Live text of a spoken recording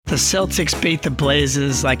The Celtics beat the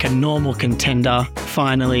Blazers like a normal contender,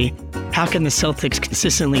 finally. How can the Celtics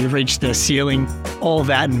consistently reach their ceiling? All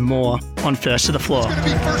that and more on First to the Floor. It's going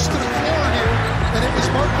to be first to the floor here, and it was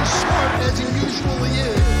Marcus Smart, as he usually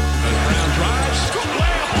is. Brown drives, scoop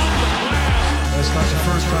layup off the glass. That's not the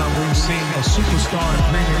first time we've seen a superstar in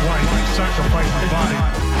green and white sacrifice the body.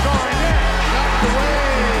 Garnett knocked away.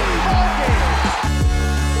 Ball game.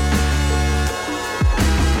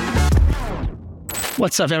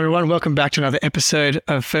 What's up, everyone? Welcome back to another episode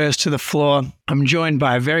of First to the Floor. I'm joined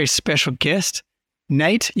by a very special guest,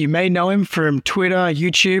 Nate. You may know him from Twitter,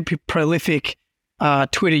 YouTube, prolific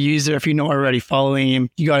Twitter user. If you're not already following him,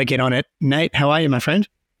 you got to get on it. Nate, how are you, my friend?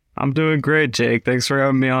 I'm doing great, Jake. Thanks for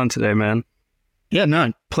having me on today, man. Yeah,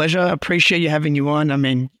 no, pleasure. Appreciate you having you on. I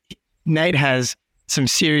mean, Nate has some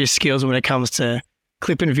serious skills when it comes to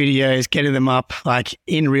clipping videos, getting them up like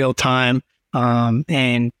in real time,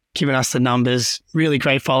 and giving us the numbers. Really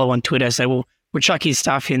great follow on Twitter. So we'll chuck his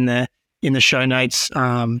stuff in the show notes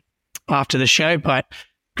after the show. But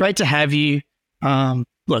great to have you.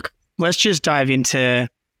 Look, let's just dive into.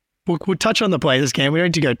 We'll touch on the Blazers game. We don't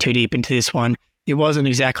need to go too deep into this one. It wasn't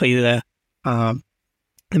exactly the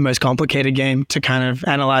most complicated game to kind of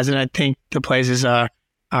analyze it. I think the Blazers are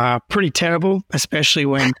pretty terrible, especially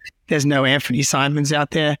when there's no Anthony Simons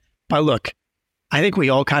out there. But look, I think we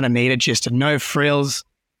all kind of needed just a no frills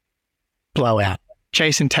blowout.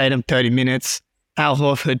 Jason Tatum, 30 minutes. Al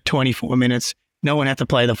Horford, 24 minutes. No one had to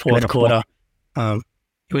play the fourth quarter. It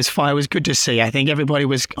was fine. It was good to see. I think everybody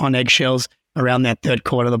was on eggshells around that third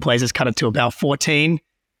quarter. The Blazers cut it to about 14.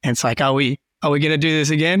 And it's like, are we going to do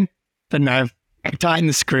this again? But no, we tightened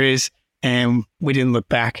the screws and we didn't look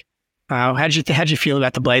back. How'd you feel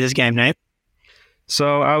about the Blazers game, Nate?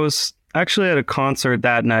 So I was actually at a concert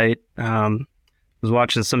that night. Was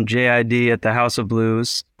watching some JID at the House of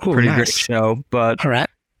Blues. Ooh, Pretty nice. great show. But All right.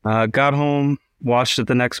 got home, watched it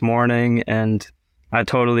the next morning, and I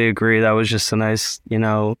totally agree. That was just a nice,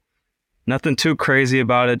 nothing too crazy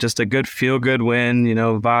about it. Just a good feel-good win.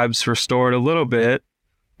 Vibes restored a little bit,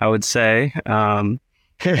 I would say.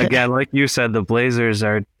 Again, like you said, the Blazers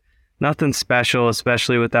are nothing special,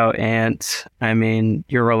 especially without Ant. I mean,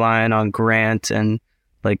 you're relying on Grant and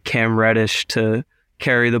like Cam Reddish to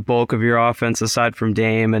carry the bulk of your offense aside from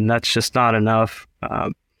Dame, and that's just not enough.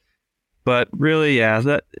 But really, yeah,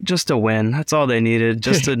 that just a win. That's all they needed.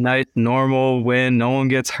 Just a nice, normal win. No one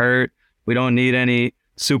gets hurt. We don't need any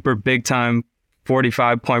super big-time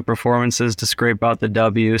 45-point performances to scrape out the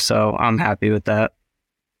W, so I'm happy with that.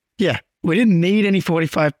 Yeah, we didn't need any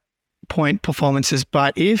 45-point performances,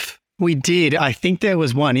 but if we did, I think there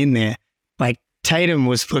was one in there. Like, Tatum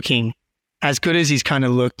was looking as good as he's kind of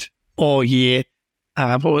looked all year.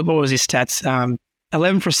 What was his stats?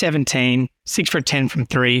 11 for 17, 6 for 10 from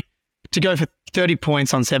 3. To go for 30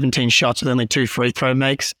 points on 17 shots with only 2 free throw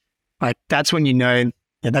makes, like that's when you know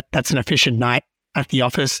that's an efficient night at the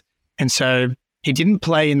office. And so he didn't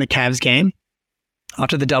play in the Cavs game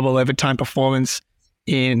after the double overtime performance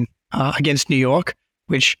in against New York,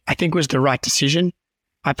 which I think was the right decision.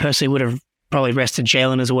 I personally would have probably rested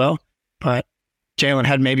Jalen as well, but Jalen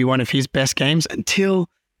had maybe one of his best games until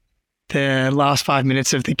the last 5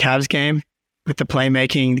 minutes of the Cavs game with the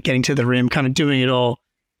playmaking, getting to the rim, kind of doing it all.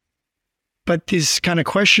 But this kind of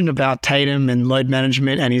question about Tatum and load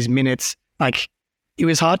management and his minutes, like it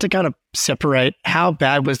was hard to kind of separate how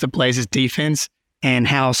bad was the Blazers defense and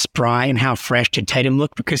how spry and how fresh did Tatum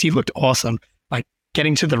look, because he looked awesome. Like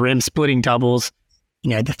getting to the rim, splitting doubles,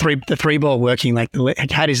 the three ball working, like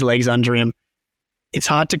had his legs under him. It's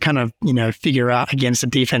hard to kind of, figure out against a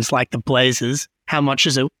defense like the Blazers, how much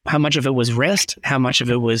of it was rest, how much of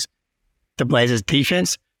it was the Blazers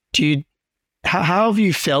defense. How have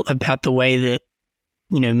you felt about the way that,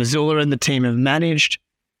 Mazzulla and the team have managed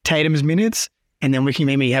Tatum's minutes? And then we can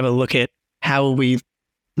maybe have a look at how we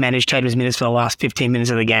managed Tatum's minutes for the last 15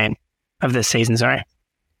 minutes of the season, sorry.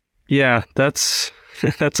 Yeah, that's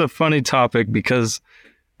a funny topic because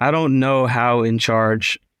I don't know how in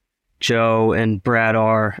charge Joe and Brad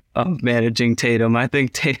are of managing Tatum. I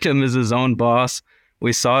think Tatum is his own boss.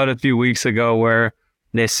 We saw it a few weeks ago where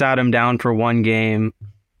they sat him down for one game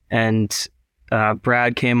and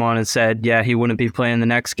Brad came on and said, yeah, he wouldn't be playing the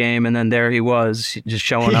next game. And then there he was just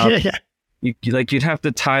showing up. Yeah. You'd have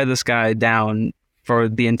to tie this guy down for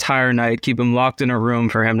the entire night, keep him locked in a room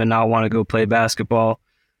for him to not want to go play basketball.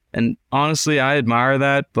 And honestly, I admire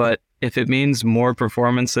that. But if it means more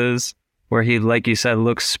performances where he, like you said,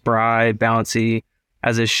 looks spry, bouncy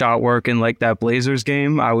as his shot work in like that Blazers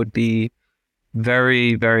game, I would be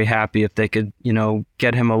very, very happy if they could,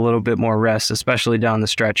 get him a little bit more rest, especially down the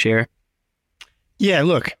stretch here. Yeah,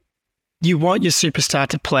 look, you want your superstar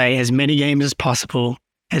to play as many games as possible,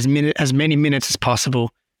 as many minutes as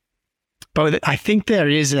possible. But I think there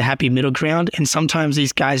is a happy middle ground, and sometimes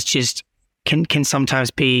these guys just can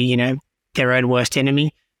sometimes be, you know, their own worst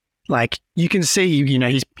enemy. Like you can see, you know,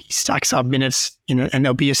 he stacks up minutes, you know, and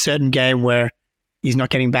there'll be a certain game where he's not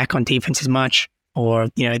getting back on defense as much, or,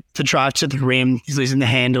 you know, the drive to the rim, he's losing the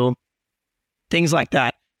handle, things like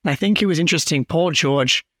that. And I think it was interesting. Paul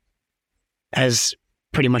George, as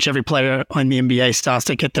pretty much every player on the NBA starts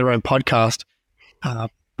to get their own podcast.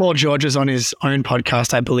 Paul George is on his own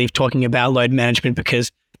podcast, I believe, talking about load management,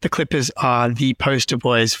 because the Clippers are the poster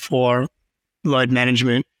boys for load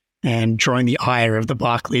management and drawing the ire of the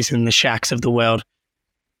Barkleys and the Shaqs of the world.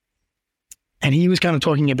 And he was kind of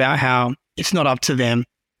talking about how it's not up to them.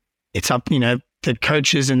 It's up, you know, the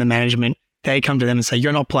coaches and the management, they come to them and say,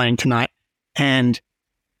 you're not playing tonight. And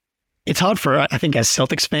it's hard for, I think, as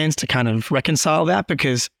Celtics fans to kind of reconcile that,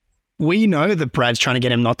 because we know that Brad's trying to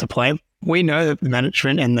get him not to play. We know that the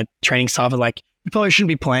management and the training staff are like, you probably shouldn't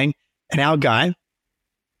be playing. And our guy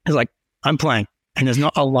is like, I'm playing. And there's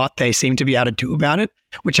not a lot they seem to be able to do about it,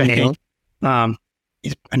 which I think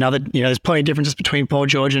is another, you know, there's plenty of differences between Paul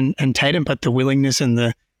George and Tatum, but the willingness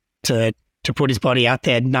and to put his body out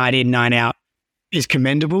there night in, night out is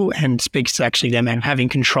commendable, and speaks to actually them and having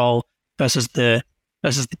control versus the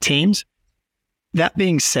teams. That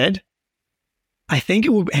being said, I think it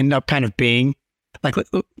will end up kind of being like,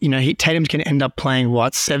 you know, Tatum's going to end up playing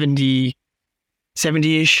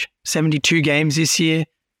 70-ish, 72 games this year.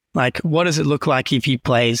 Like, what does it look like if he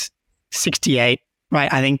plays 68,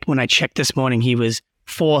 right? I think when I checked this morning, he was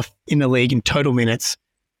 4th in the league in total minutes.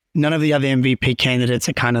 None of the other MVP candidates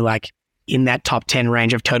are kind of like in that top 10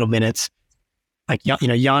 range of total minutes. Like, you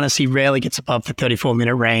know, Giannis, he rarely gets above the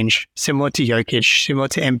 34-minute range, similar to Jokic, similar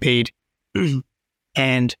to Embiid.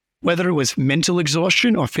 And whether it was mental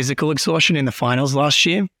exhaustion or physical exhaustion in the finals last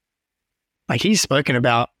year, like, he's spoken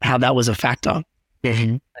about how that was a factor.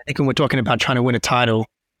 Mm-hmm. I think when we're talking about trying to win a title,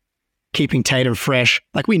 keeping Tatum fresh,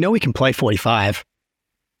 like, we know he can play 45.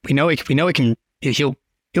 We know he'll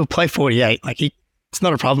play 48. Like, it's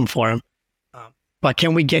not a problem for him. But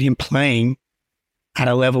can we get him playing at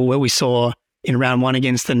a level where we saw in round 1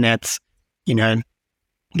 against the Nets, you know,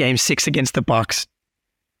 game 6 against the Bucks,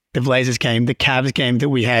 the Blazers game, the Cavs game that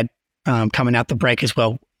we had coming out the break as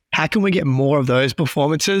well? How can we get more of those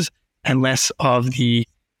performances and less of the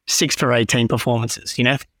 6 for 18 performances, you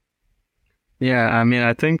know? Yeah, I mean,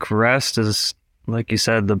 I think rest is, like you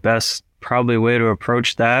said, the best probably way to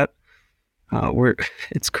approach that.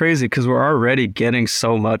 It's crazy because we're already getting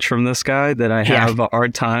so much from this guy that I have a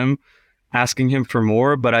hard time asking him for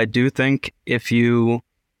more. But I do think if you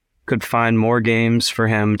could find more games for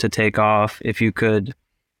him to take off, if you could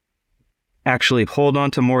actually hold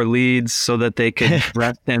on to more leads so that they could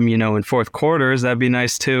rest him, you know, in fourth quarters, that'd be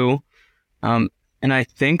nice too. And I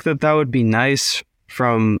think that would be nice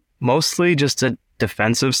from mostly just a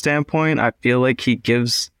defensive standpoint. I feel like he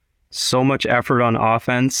gives so much effort on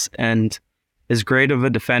offense, and as great of a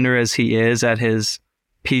defender as he is at his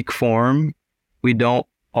peak form, we don't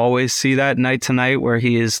always see that night to night where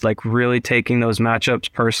he is like really taking those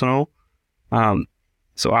matchups personal.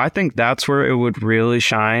 So I think that's where it would really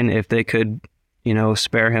shine if they could, you know,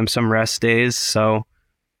 spare him some rest days. So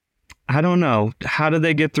I don't know. How do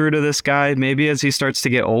they get through to this guy? Maybe as he starts to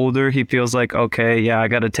get older, he feels like, okay, yeah, I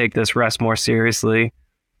got to take this rest more seriously.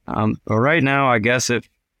 But right now, I guess if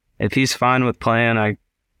he's fine with playing,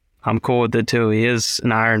 I'm cool with it too. He is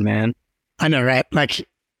an Iron Man. I know, right? Like,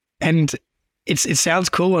 and it sounds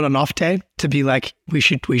cool on an off day to be like, we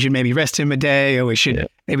should maybe rest him a day, or we should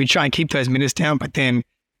maybe try and keep those minutes down. But then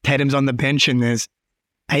Tatum's on the bench and there's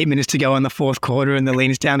 8 minutes to go in the fourth quarter and the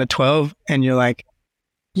lean's down to 12, and you're like,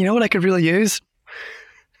 you know what I could really use?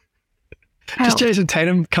 Just Jason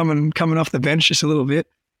Tatum coming off the bench just a little bit.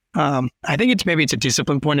 I think it's a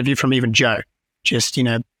discipline point of view from even Joe. Just, you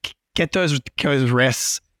know, get those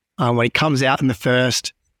rests. When he comes out in the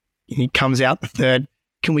first, he comes out the third,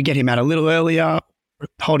 can we get him out a little earlier,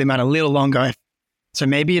 hold him out a little longer? So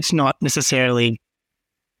maybe it's not necessarily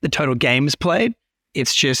the total games played.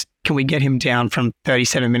 It's just, can we get him down from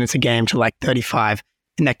 37 minutes a game to like 35,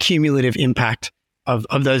 and that cumulative impact of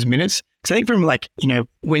those minutes? Because I think from like, you know,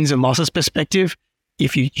 wins and losses perspective,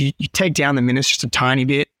 if you take down the minutes just a tiny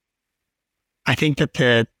bit, I think that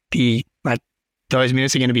the like those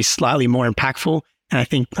minutes are going to be slightly more impactful. And I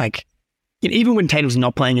think like, you know, even when Tatum's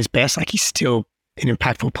not playing his best, like he's still an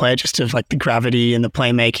impactful player just of like the gravity and the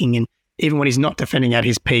playmaking. And even when he's not defending at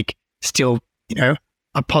his peak, still, you know,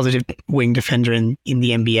 a positive wing defender in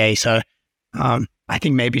the NBA. So I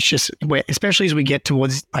think maybe it's just, especially as we get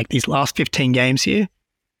towards like these last 15 games here,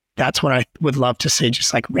 that's what I would love to see,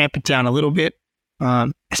 just like ramp it down a little bit,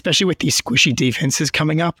 especially with these squishy defenses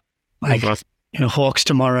coming up, like Hawks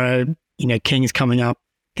tomorrow, Kings coming up.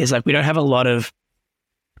 There's like, we don't have a lot of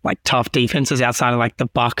like tough defenses outside of like the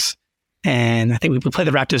Bucks. And I think we played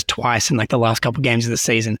the Raptors twice in like the last couple of games of the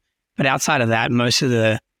season. But outside of that, most of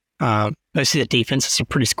the defenses are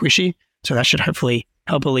pretty squishy. So that should hopefully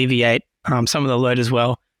help alleviate some of the load as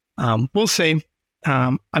well. We'll see.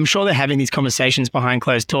 I'm sure they're having these conversations behind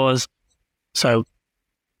closed doors. So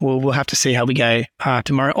we'll have to see how we go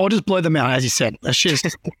tomorrow, or just blow them out, as you said. Let's just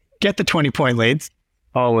get the 20-point leads.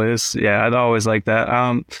 Always. Yeah, I'd always like that.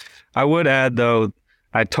 I would add, though,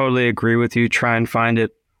 I totally agree with you. Try and find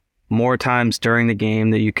it more times during the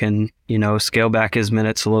game that you can, scale back his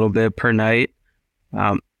minutes a little bit per night.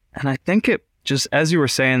 And I think it just, as you were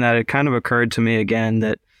saying that, it kind of occurred to me again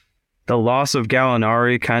that the loss of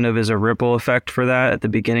Gallinari kind of is a ripple effect for that at the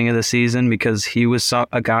beginning of the season, because he was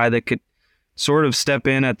a guy that could sort of step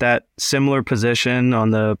in at that similar position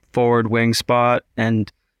on the forward wing spot,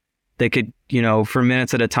 and they could, for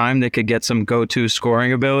minutes at a time, they could get some go-to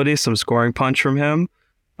scoring ability, some scoring punch from him.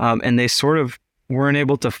 And they sort of weren't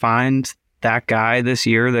able to find that guy this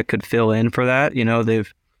year that could fill in for that.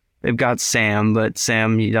 They've got Sam, but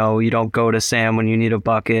Sam, you don't go to Sam when you need a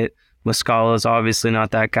bucket. Muscala is obviously not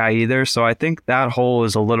that guy either. So I think that hole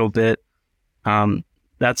is a little bit,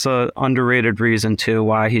 that's a underrated reason too,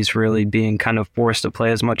 why he's really being kind of forced to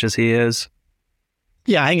play as much as he is.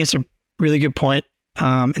 Yeah, I think it's a really good point.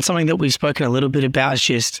 And something that we've spoken a little bit about is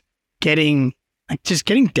just getting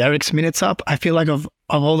Derek's minutes up. I feel like of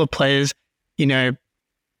all the players, you don't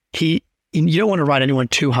want to ride anyone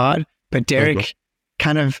too hard, but Derek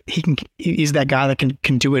he's that guy that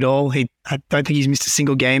can do it all. I don't think he's missed a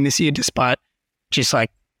single game this year, despite just like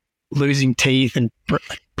losing teeth and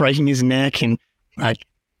breaking his neck and like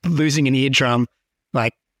losing an eardrum,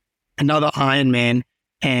 like another Iron Man.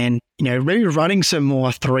 And maybe running some more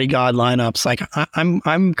 3-guard lineups. Like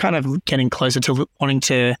I'm kind of getting closer to wanting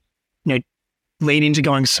to lean into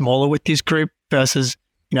going smaller with this group versus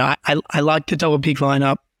I like the double big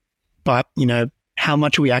lineup, but how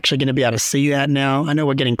much are we actually going to be able to see that now? I know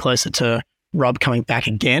we're getting closer to Rob coming back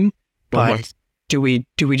again, but do we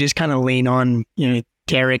just kind of lean on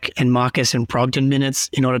Derek and Marcus and Brogdon minutes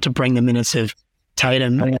in order to bring the minutes of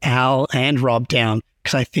Tatum, Al, and Rob down?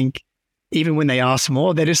 Because I think even when they are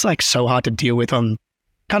small, they're just like so hard to deal with on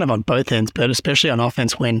both ends, but especially on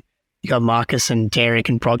offense when you got Marcus and Derek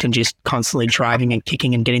and Brogdon just constantly driving and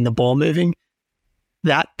kicking and getting the ball moving.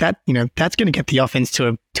 That's going to get the offense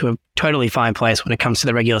to a totally fine place when it comes to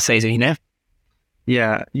the regular season,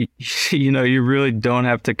 Yeah, you really don't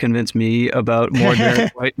have to convince me about more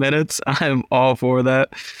Derek White minutes. I'm all for that.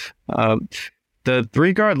 The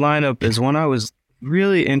 3-guard lineup is one I was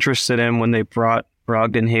really interested in when they brought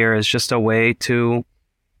Brogdon here, as just a way to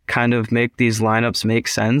kind of make these lineups make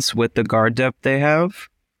sense with the guard depth they have.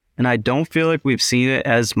 And I don't feel like we've seen it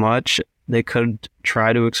as much. They could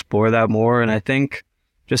try to explore that more. And I think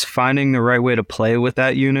just finding the right way to play with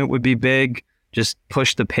that unit would be big. Just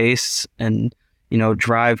push the pace and,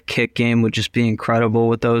 drive kick game would just be incredible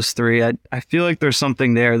with those three. I feel like there's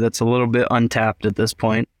something there that's a little bit untapped at this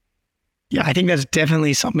point. Yeah, I think that's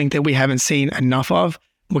definitely something that we haven't seen enough of.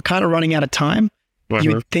 We're kind of running out of time.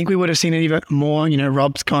 You would think we would have seen it even more.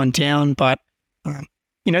 Rob's gone down, but,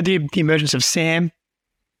 the emergence of Sam,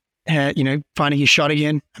 finding his shot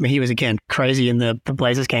again. I mean, he was, again, crazy in the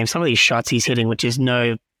Blazers game. Some of these shots he's hitting, which is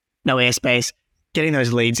no airspace, getting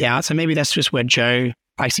those leads out. So maybe that's just where Joe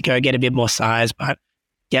likes to go get a bit more size. But,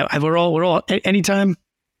 yeah, we're all anytime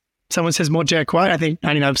someone says more Derek White, I think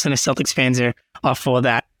 99% of Celtics fans are for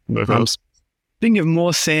that. Speaking of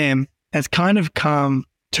more Sam, that's kind of come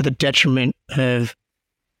to the detriment of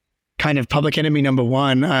kind of public enemy number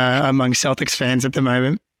one among Celtics fans at the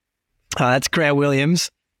moment. That's Grant Williams,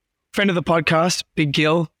 friend of the podcast, Big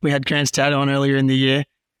Gill. We had Grant's dad on earlier in the year.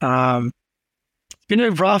 It's been a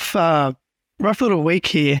rough little week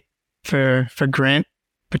here for Grant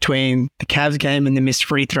between the Cavs game and the missed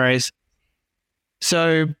free throws.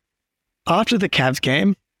 So after the Cavs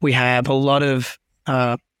game, we have a lot of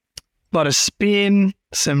spin,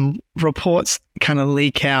 some reports kind of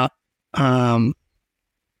leak out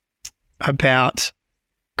about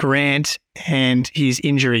Grant and his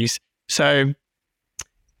injuries. So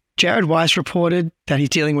Jared Weiss reported that he's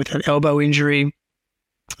dealing with an elbow injury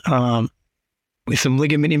with some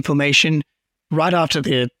ligament inflammation right after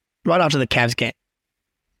the Cavs game.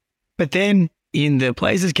 But then in the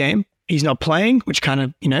Blazers game, he's not playing, which kind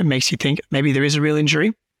of, makes you think maybe there is a real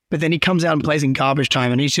injury. But then he comes out and plays in garbage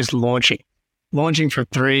time and he's just launching for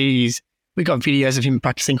threes. We got videos of him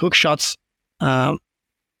practicing hook shots.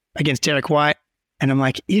 against Derek White. And I'm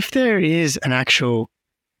like, if there is an actual,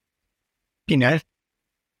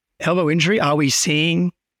 elbow injury, are we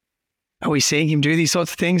seeing him do these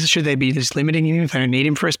sorts of things? Should they be just limiting him if they don't need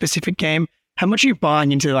him for a specific game? How much are you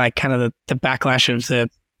buying into like kind of the backlash of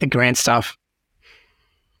the Grant stuff?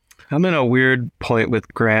 I'm in a weird point with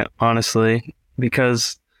Grant, honestly,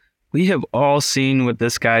 because we have all seen what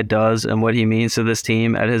this guy does and what he means to this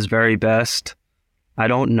team at his very best. I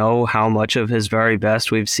don't know how much of his very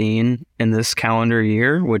best we've seen in this calendar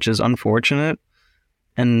year, which is unfortunate.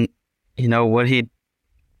 And, what he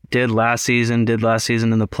did last season in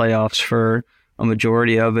the playoffs for a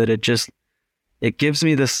majority of it, it gives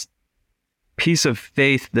me this piece of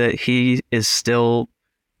faith that he is still,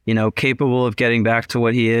 capable of getting back to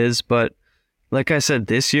what he is. But like I said,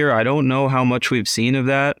 this year, I don't know how much we've seen of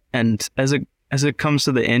that. And as it comes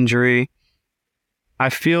to the injury, I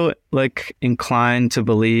feel like inclined to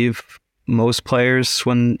believe most players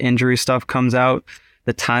when injury stuff comes out,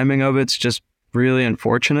 the timing of it's just really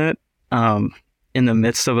unfortunate in the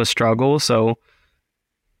midst of a struggle. So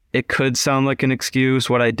it could sound like an excuse.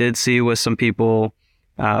 What I did see was some people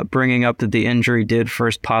bringing up that the injury did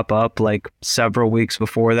first pop up like several weeks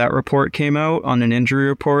before that report came out on an injury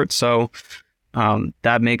report. So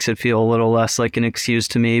that makes it feel a little less like an excuse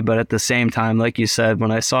to me. But at the same time, like you said,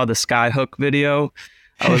 when I saw the skyhook video,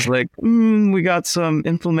 I was like, we got some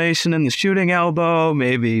inflammation in the shooting elbow.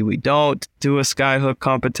 Maybe we don't do a skyhook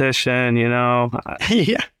competition,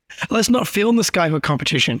 Yeah. Let's not film the skyhook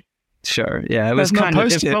competition. Sure. Yeah.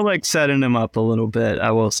 It felt like setting him up a little bit.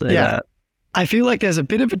 I will say that. I feel like there's a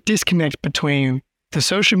bit of a disconnect between the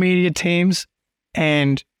social media teams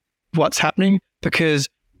and what's happening, because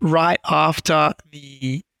right after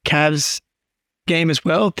the Cavs game as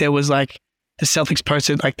well, there was like the Celtics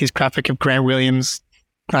posted like this graphic of Grant Williams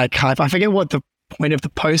like hype. I forget what the point of the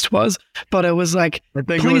post was, but it was like, I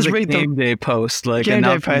think please it was read a game day post, like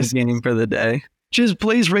announcing the game for the day. Just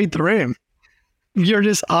please read the room. You're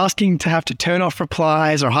just asking to have to turn off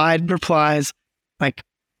replies or hide replies. Like,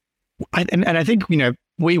 I think,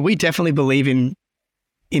 we definitely believe in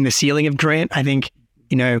the ceiling of Grant. I think,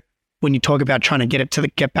 when you talk about trying to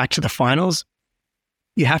get back to the finals,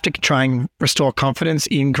 you have to try and restore confidence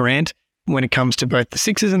in Grant when it comes to both the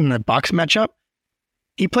Sixers and the Bucks matchup.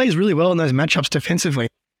 He plays really well in those matchups defensively.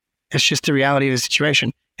 It's just the reality of the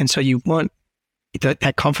situation. And so you want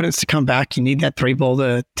that confidence to come back. You need that three ball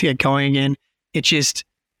to get going again. It's just,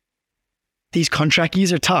 these contract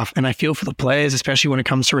years are tough. And I feel for the players, especially when it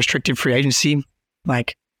comes to restricted free agency.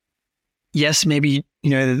 Like, yes, maybe,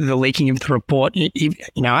 the leaking of the report,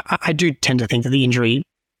 I do tend to think that the injury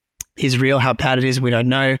is real. How bad it is, we don't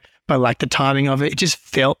know. But like the timing of it just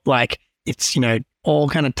felt like it's, all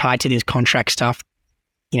kind of tied to this contract stuff,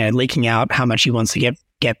 leaking out how much he wants to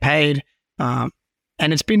get paid. And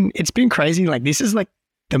it's been crazy. Like, this is like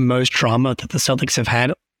the most drama that the Celtics have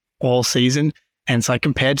had all season. And it's like,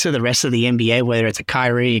 compared to the rest of the NBA, whether it's a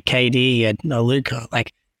Kyrie, a KD, a Luka,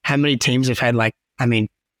 like how many teams have had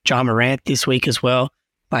Ja Morant this week as well.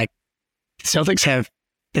 Like, the Celtics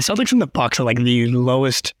and the Bucks are like the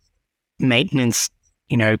lowest maintenance,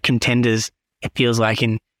 contenders, it feels like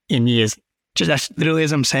in years. Just that's literally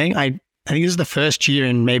as I'm saying. I think this is the first year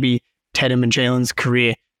in maybe Tatum and Jalen's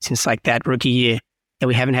career since like that rookie year that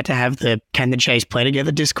we haven't had to have the can the Jays play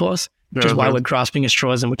together discourse, which is why we're grasping at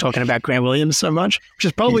straws and we're talking about Grant Williams so much, which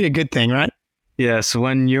is probably a good thing, right? Yes.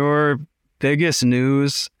 When your biggest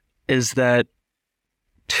news is that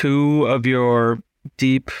two of your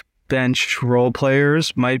deep bench role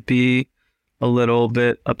players might be a little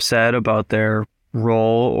bit upset about their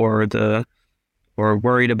role or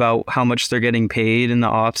worried about how much they're getting paid in the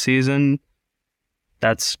off season,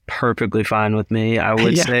 that's perfectly fine with me. I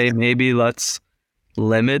would say maybe let's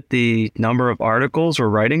limit the number of articles we're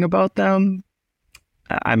writing about them.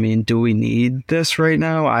 I mean, do we need this right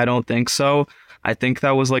now? I don't think so. I think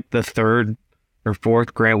that was like the third or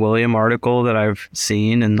fourth Grant Williams article that I've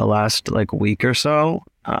seen in the last like week or so.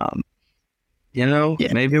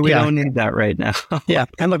 Maybe we don't need that right now. Yeah.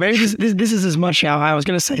 And look, maybe this is as much how I was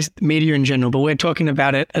going to say media in general, but we're talking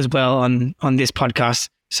about it as well on this podcast.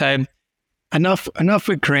 So enough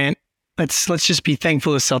with Grant. Let's just be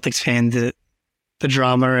thankful as Celtics fans that the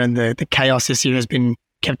drama and the chaos this year has been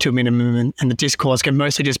kept to a minimum, and the discourse can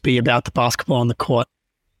mostly just be about the basketball on the court.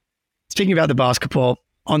 Speaking about the basketball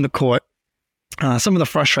on the court, some of the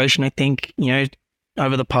frustration, I think,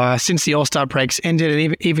 over the past, since the All-Star breaks ended,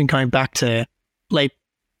 and even going back to late,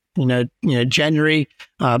 January,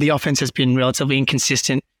 the offense has been relatively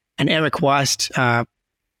inconsistent. And Eric Weist,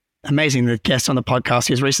 amazing, the guest on the podcast,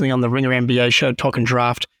 he was recently on the Ringer NBA show, Talking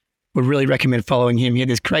Draft. Would really recommend following him. He had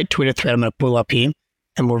this great Twitter thread I'm going to pull up here.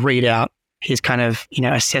 and we'll read out his kind of,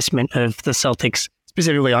 assessment of the Celtics,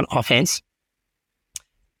 specifically on offense.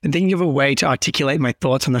 And thinking of a way to articulate my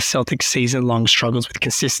thoughts on the Celtics' season-long struggles with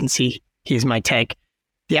consistency, here's my take.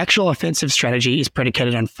 The actual offensive strategy is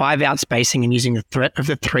predicated on 5-out spacing and using the threat of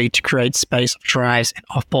the three to create space of drives and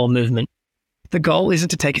off-ball movement. The goal isn't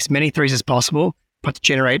to take as many threes as possible, but to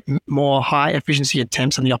generate more high-efficiency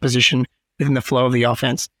attempts on the opposition within the flow of the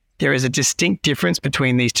offense. There is a distinct difference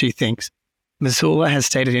between these two things. Mazzulla has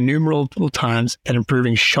stated innumerable times that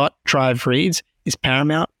improving shot drive reads is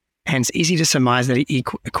paramount, and it's easy to surmise that he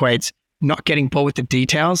equates not getting bored with the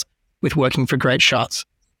details with working for great shots,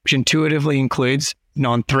 which intuitively includes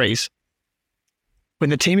non-threes.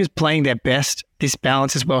 When the team is playing their best, this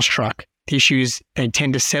balance is well struck. The issue is they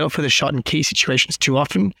tend to settle for the shot in key situations too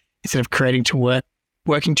often instead of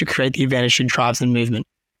working to create the advantage through drives and movement.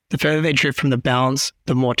 The further they drift from the balance,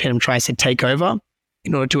 the more Tatum tries to take over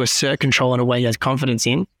in order to assert control in a way he has confidence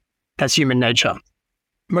in. That's human nature.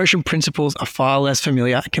 Motion principles are far less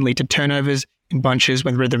familiar and can lead to turnovers in bunches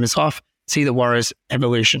when rhythm is off. See the Warriors'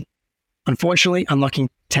 evolution. Unfortunately, unlocking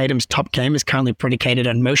Tatum's top game is currently predicated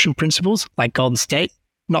on motion principles like Golden State,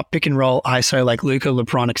 not pick and roll ISO like Luka,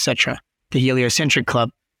 LeBron, etc., the heliocentric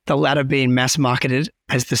club, the latter being mass marketed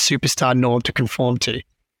as the superstar norm to conform to.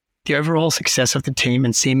 The overall success of the team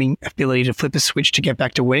and seeming ability to flip a switch to get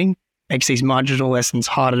back to winning makes these marginal lessons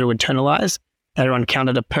harder to internalize. They are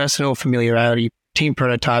encountered a personal familiarity, team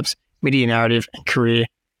prototypes, media narrative, and career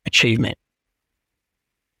achievement.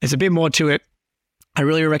 There's a bit more to it. I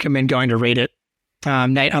really recommend going to read it.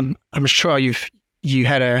 Nate, I'm sure you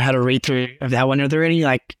had a read through of that one. Are there any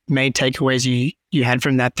main takeaways you had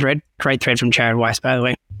from that thread? Great thread from Jared Weiss, by the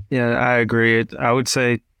way. Yeah, I agree. I would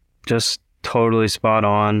say just totally spot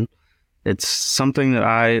on. It's something that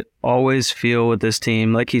I always feel with this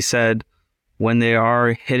team. Like he said, when they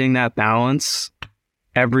are hitting that balance,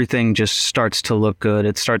 everything just starts to look good.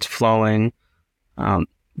 It starts flowing.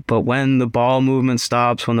 But when the ball movement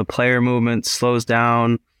stops, when the player movement slows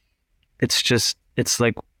down, it's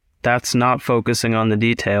like that's not focusing on the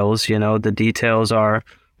details. The details are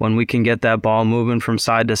when we can get that ball moving from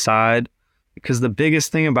side to side. Because the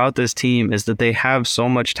biggest thing about this team is that they have so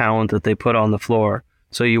much talent that they put on the floor.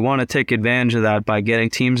 So you want to take advantage of that by getting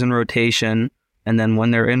teams in rotation. And then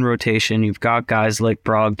when they're in rotation, you've got guys like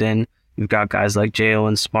Brogdon, you've got guys like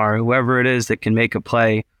Jalen Smart, whoever it is that can make a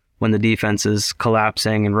play when the defense is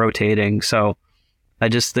collapsing and rotating. So I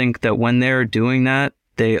just think that when they're doing that,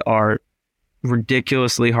 they are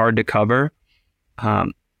ridiculously hard to cover.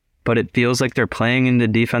 But it feels like they're playing into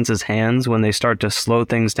defense's hands when they start to slow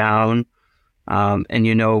things down. And,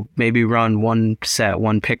 maybe run one set,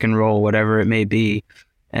 one pick and roll, whatever it may be.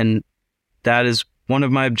 And that is one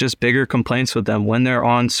of my just bigger complaints with them. When they're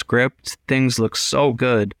on script, things look so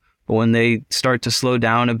good. But when they start to slow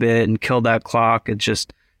down a bit and kill that clock,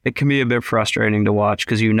 it can be a bit frustrating to watch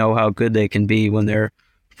because you know how good they can be when they're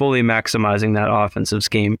fully maximizing that offensive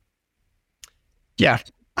scheme. Yeah,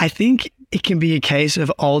 I think it can be a case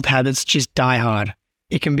of old habits just die hard.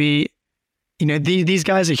 It can be, these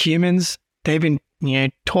guys are humans. They've been,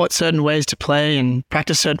 taught certain ways to play and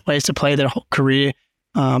practice certain ways to play their whole career.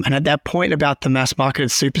 And at that point about the mass marketed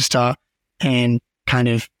superstar and kind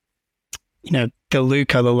of, the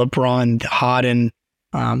Luka, the LeBron, the Harden,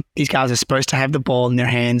 these guys are supposed to have the ball in their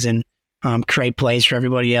hands and create plays for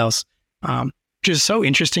everybody else. Which is so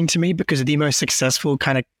interesting to me because the most successful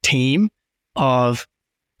kind of team of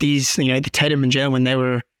these, the Tatum and Jalen, when they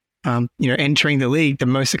were, entering the league, the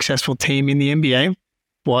most successful team in the NBA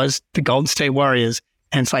was the Golden State Warriors.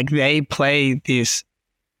 And it's like they play this,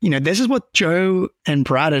 this is what Joe and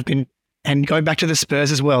Brad have been, and going back to the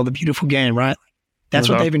Spurs as well, the beautiful game, right? That's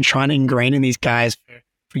what they've been trying to ingrain in these guys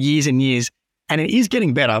for years and years. And it is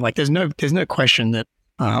getting better. Like there's no question that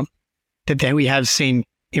we have seen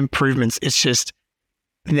improvements. It's just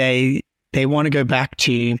they want to go back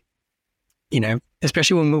to,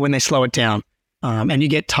 especially when they slow it down, and you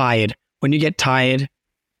get tired. When you get tired,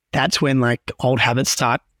 that's when old habits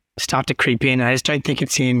start to creep in. I just don't think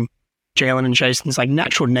it's in Jalen and Jason's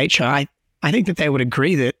natural nature. I think that they would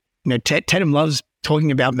agree that Tatum loves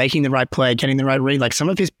talking about making the right play, getting the right read. Some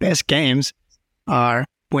of his best games are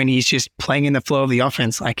when he's just playing in the flow of the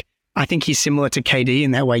offense. I think he's similar to KD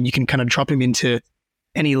in that way. You can kind of drop him into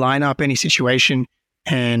any lineup, any situation,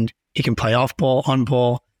 and he can play off ball, on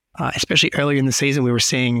ball. Especially earlier in the season, we were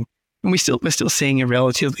seeing, and we're still seeing it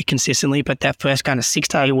relatively consistently, but that first kind of 6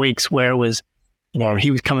 to 8 weeks where it was,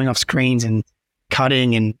 he was coming off screens and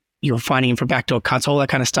cutting and you were finding him for backdoor cuts, all that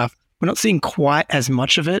kind of stuff. We're not seeing quite as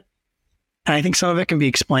much of it. And I think some of it can be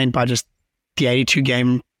explained by just the 82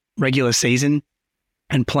 game regular season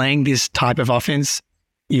and playing this type of offense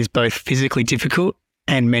is both physically difficult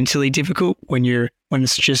and mentally difficult when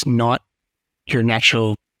it's just not your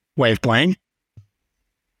natural way of playing.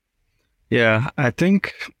 Yeah, I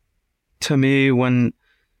think to me when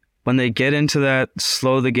they get into that,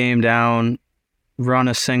 slow the game down, run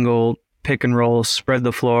a single, pick and roll, spread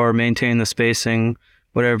the floor, maintain the spacing,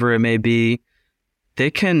 whatever it may be, they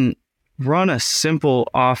can run a simple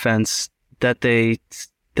offense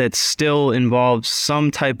that still involves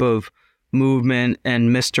some type of movement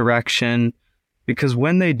and misdirection, because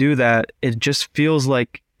when they do that, it just feels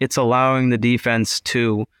like it's allowing the defense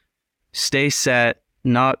to stay set,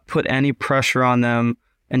 not put any pressure on them,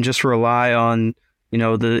 and just rely on,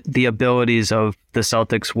 the abilities of the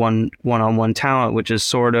Celtics one-on-one talent, which is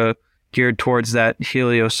sort of geared towards that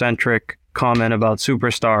heliocentric comment about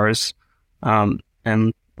superstars.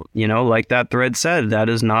 And, like that thread said, that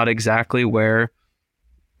is not exactly where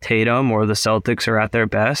Tatum or the Celtics are at their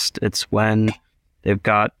best. It's when they've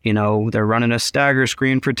got, they're running a stagger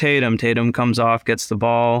screen for Tatum. Tatum comes off, gets the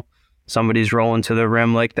ball, somebody's rolling to the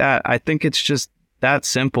rim like that. I think it's just that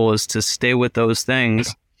simple, is to stay with those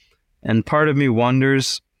things. And part of me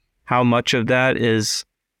wonders how much of that is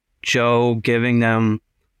Joe giving them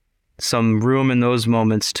some room in those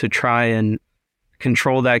moments to try and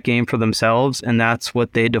control that game for themselves. And that's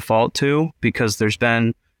what they default to, because there's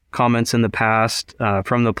been comments in the past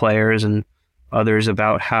from the players and others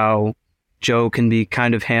about how Joe can be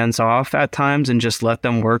kind of hands off at times and just let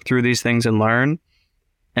them work through these things and learn.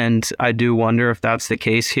 And I do wonder if that's the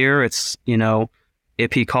case here. It's,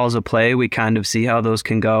 if he calls a play, we kind of see how those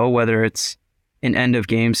can go, whether it's an end of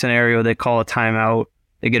game scenario, they call a timeout,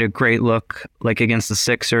 they get a great look like against the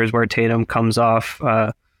Sixers where Tatum comes off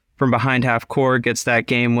from behind half court, gets that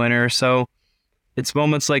game winner. So it's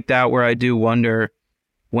moments like that where I do wonder,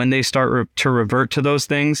 when they start to revert to those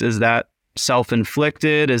things, is that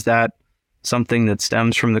self-inflicted? Is that something that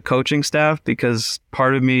stems from the coaching staff? Because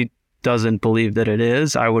part of me doesn't believe that it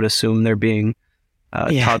is. I would assume they're being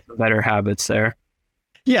taught the better habits there.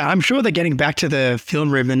 Yeah, I'm sure they're getting back to the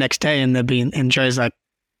film room the next day and Joe's like,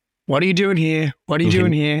 what are you doing here? What are you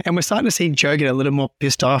doing here? And we're starting to see Joe get a little more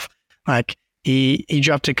pissed off. Like he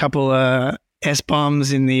dropped a couple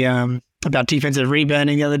S-bombs in the about defensive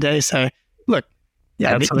rebounding the other day. So look,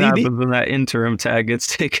 yeah, that's what happens when that interim tag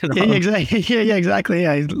gets taken off. Exactly. Yeah, exactly.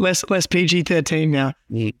 Yeah, less PG-13 now.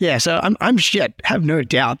 Yeah, so I'm have no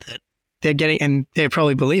doubt that they're getting, and they're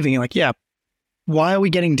probably believing it. Like, yeah, why are we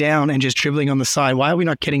getting down and just dribbling on the side? Why are we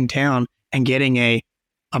not getting down and getting a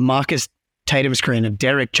Marcus Tatum screen, a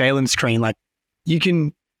Derek Jalen screen? Like, you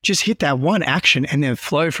can just hit that one action and then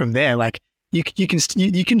flow from there. Like, you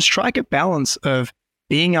can strike a balance of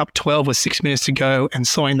being up 12 with 6 minutes to go and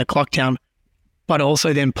slowing the clock down, but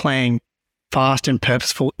also then playing fast and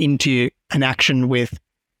purposeful into an action with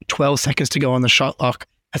 12 seconds to go on the shot clock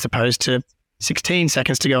as opposed to 16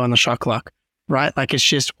 seconds to go on the shot clock, right? Like, it's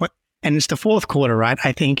just and it's the fourth quarter, right?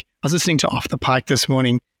 I think I was listening to Off the Pike this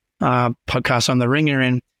morning, podcast on the Ringer,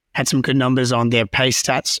 and had some good numbers on their pace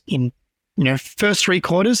stats in, first three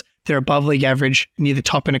quarters, they're above league average, near the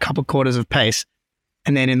top in a couple quarters of pace.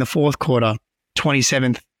 And then in the fourth quarter,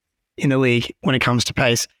 27th in the league when it comes to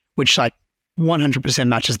pace, which 100%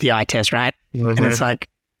 matches the eye test, right? Mm-hmm. And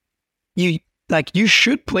it's you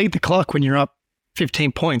should bleed the clock when you're up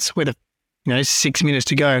 15 points with 6 minutes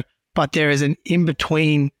to go. But there is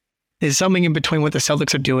there's something in between what the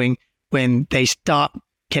Celtics are doing when they start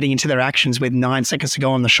getting into their actions with 9 seconds to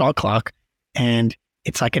go on the shot clock, and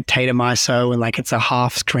it's like a Tatum ISO, and it's a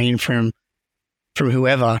half screen from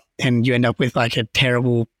whoever, and you end up with a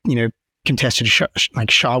terrible, contested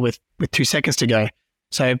shot with 2 seconds to go.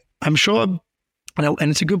 So I'm sure, and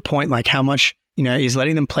it's a good point, how much, is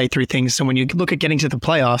letting them play through things. So when you look at getting to the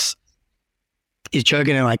playoffs, is Joe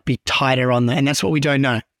going to be tighter on and that's what we don't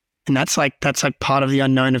know. And that's part of the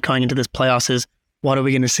unknown of going into this playoffs is, what are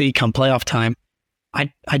we going to see come playoff time?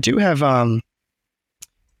 I do have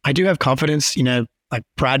confidence,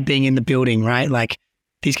 Brad being in the building, right?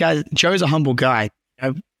 These guys, Joe's a humble guy.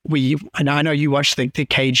 I know you watched the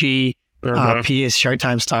KG Pierce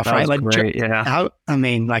Showtime stuff, that right? Great, Joe, yeah.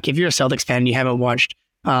 If you're a Celtics fan and you haven't watched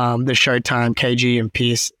the Showtime KG and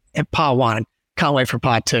Pierce part one, can't wait for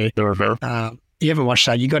part two. You haven't watched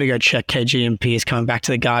that, you got to go check KG and Pierce coming back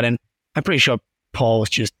to the Garden. I'm pretty sure Paul was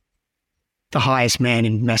just the highest man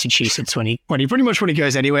in Massachusetts when he pretty much when he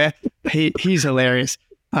goes anywhere. He's hilarious.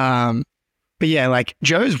 But yeah,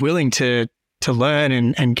 Joe's willing to learn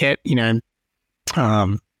and get get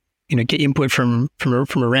input from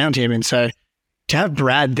around him, and so to have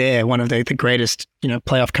Brad there, one of the greatest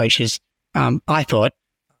playoff coaches, I thought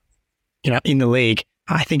in the league,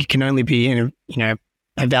 I think it can only be a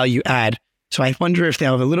value add. So I wonder if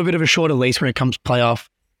they'll have a little bit of a shorter lease when it comes to playoff.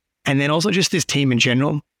 And then also just this team in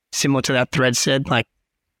general, similar to that thread said, like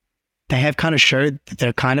they have kind of showed that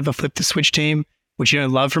they're kind of a flip the switch team, which you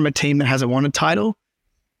don't love from a team that hasn't won a title.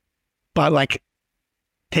 But like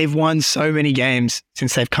they've won so many games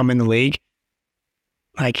since they've come in the league.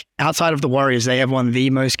 Like outside of the Warriors, they have won the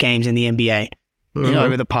most games in the NBA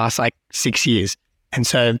over the past like 6 years. And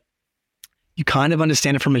so you kind of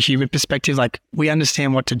understand it from a human perspective. Like we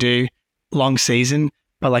understand what to do long season,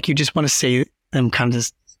 but like you just want to see them kind of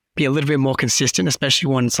just be a little bit more consistent,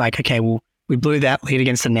 especially when it's like, okay, well, we blew that lead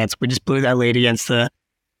against the Nets. We just blew that lead against the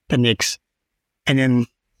Knicks. And then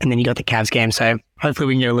you got the Cavs game. So hopefully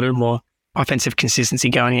we can get a little bit more offensive consistency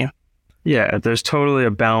going here. Yeah, there's totally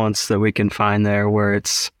a balance that we can find there where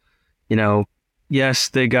it's, yes,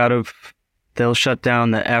 they'll shut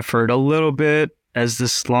down the effort a little bit as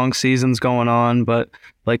this long season's going on. But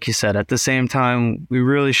like you said, at the same time, we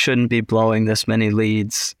really shouldn't be blowing this many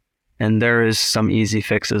leads. And there is some easy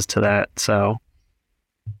fixes to that. So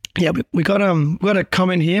yeah, we got a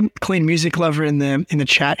comment here, Clean Music Lover in the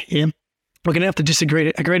chat here. We're gonna have to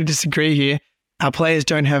agree to disagree here. Our players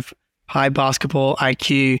don't have high basketball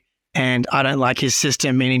IQ, and I don't like his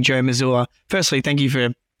system, meaning Joe Mazzulla. Firstly, thank you for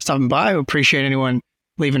stopping by. I appreciate anyone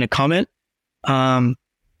leaving a comment. I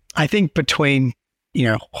think between,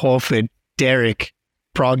 Horford, Derek,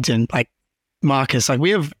 Brogdon, like Marcus, like we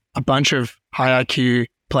have a bunch of high IQ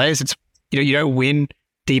players. It's, you don't win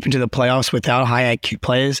deep into the playoffs without high IQ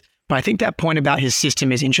players. But I think that point about his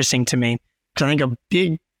system is interesting to me because I think a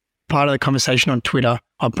big part of the conversation on Twitter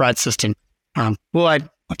on Brad's system, well, I'd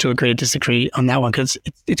have to agree to disagree on that one because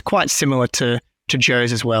it's quite similar to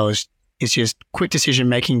Joe's as well. It's just quick decision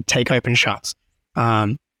making, take open shots.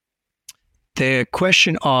 The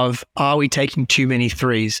question of, are we taking too many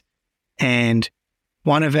threes? And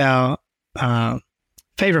one of our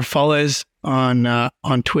favorite followers on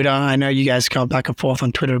Twitter, I know you guys go back and forth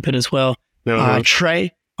on Twitter a bit as well.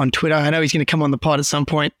 Trey on Twitter, I know he's going to come on the pod at some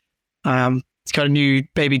point. He's got a new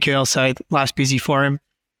baby girl, so life's busy for him.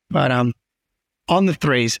 But on the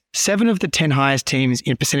threes, 7 of the 10 highest teams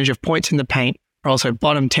in percentage of points in the paint are also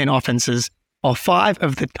bottom 10 offenses, while 5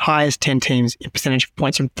 of the highest 10 teams in percentage of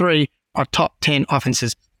points from 3 are top 10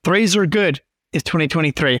 offenses. Threes are good. It's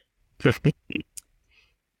 2023.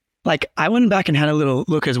 Like, I went back and had a little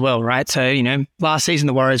look as well, right? So, last season,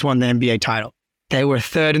 the Warriors won the NBA title. They were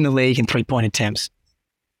 3rd in the league in three-point attempts.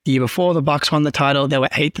 The year before, the Bucks won the title. They were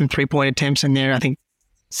 8th in three-point attempts, and they're, I think,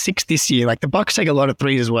 6th this year. Like, the Bucks take a lot of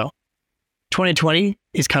threes as well. 2020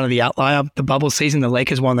 is kind of the outlier. The bubble season, the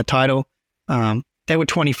Lakers won the title. They were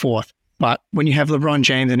 24th. But when you have LeBron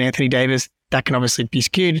James and Anthony Davis, that can obviously be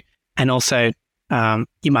skewed. And also,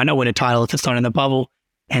 you might not win a title if it's not in the bubble.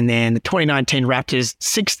 And then the 2019 Raptors,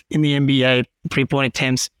 6th in the NBA, three-point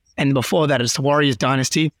attempts. And before that, it's the Warriors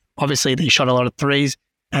dynasty. Obviously, they shot a lot of threes.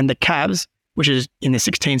 And the Cavs, which is in the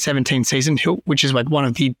 16-17 season, which is like one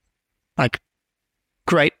of the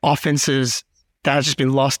great offenses that has just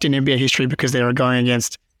been lost in NBA history because they were going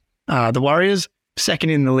against the Warriors, 2nd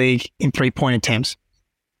in the league in three-point attempts.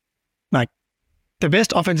 Like, the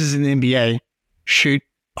best offenses in the NBA shoot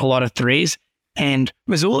a lot of threes. And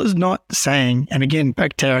Mazzulla is not saying, and again,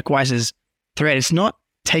 back to Eric Weiss's thread, it's not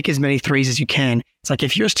take as many threes as you can. It's like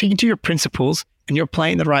if you're sticking to your principles and you're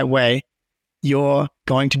playing the right way, you're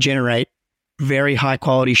going to generate very high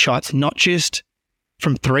quality shots, not just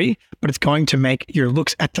from 3, but it's going to make your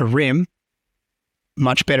looks at the rim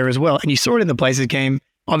much better as well. And you saw it in the Blazers game.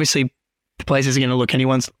 Obviously, the Blazers are going to look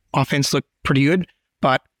anyone's offense look pretty good,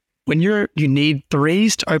 but when you need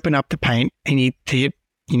threes to open up the paint, and you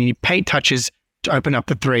need paint touches to open up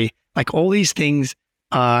the 3. Like, all these things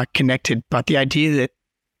are connected, but the idea that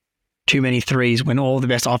too many threes when all the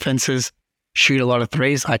best offenses shoot a lot of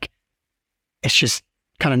threes, like, it's just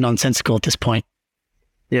kind of nonsensical at this point.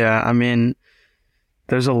 Yeah, I mean,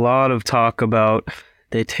 there's a lot of talk about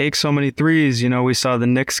they take so many threes. We saw the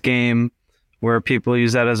Knicks game where people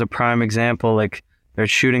use that as a prime example. Like, they're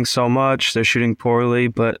shooting so much, they're shooting poorly,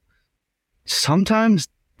 but sometimes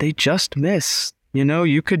they just miss.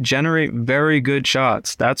 You could generate very good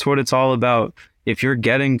shots. That's what it's all about. If you're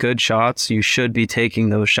getting good shots, you should be taking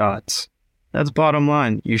those shots. That's bottom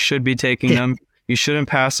line. You should be taking them. You shouldn't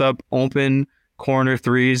pass up open corner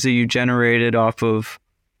threes that you generated off of,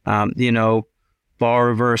 ball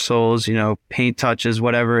reversals, paint touches,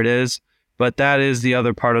 whatever it is. But that is the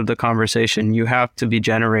other part of the conversation. You have to be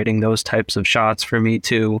generating those types of shots for me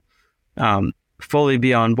to fully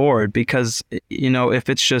be on board, because, if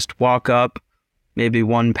it's just walk up, maybe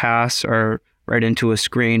one pass or right into a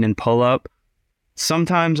screen and pull up,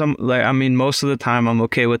 sometimes most of the time I'm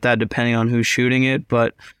okay with that depending on who's shooting it.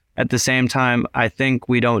 But at the same time, I think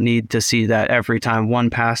we don't need to see that every time,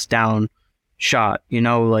 one pass down shot.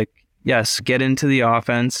 Like, yes, get into the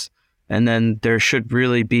offense, and then there should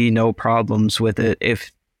really be no problems with it.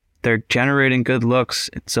 If they're generating good looks,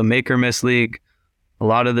 it's a make or miss league. A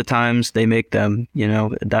lot of the times they make them.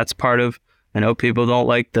 That's part of, I know people don't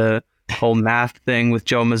like the whole math thing with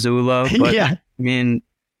Joe Mazzulla, but Yeah. I mean,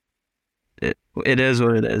 it is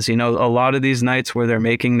what it is. A lot of these nights where they're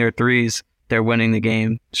making their threes, they're winning the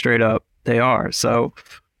game straight up. They are. So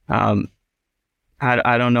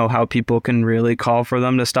I don't know how people can really call for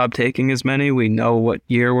them to stop taking as many. We know what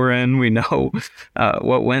year we're in. We know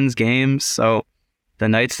what wins games. So the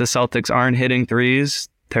nights the Celtics aren't hitting threes,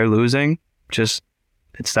 they're losing.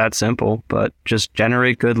 It's that simple. But just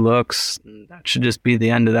generate good looks. That should just be the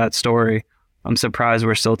end of that story. I'm surprised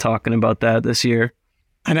we're still talking about that this year.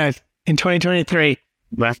 I know, in 2023.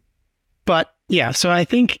 But yeah, so I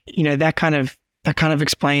think, that kind of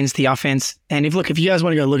explains the offense. And if you guys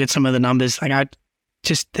want to go look at some of the numbers,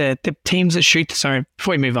 the teams that shoot, sorry,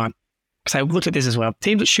 before we move on, because I looked at this as well,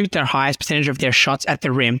 teams that shoot their highest percentage of their shots at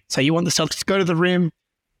the rim. So you want the Celtics to go to the rim,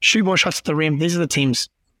 shoot more shots at the rim. These are the teams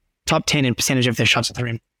top 10 in percentage of their shots at the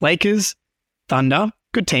rim. Lakers, Thunder,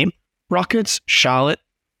 good team. Rockets, Charlotte,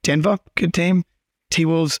 Denver, good team.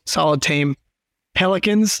 T-Wolves, solid team.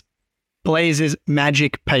 Pelicans, Blazers,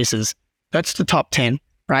 Magic, Pacers. That's the top 10,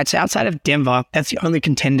 right? So outside of Denver, that's the only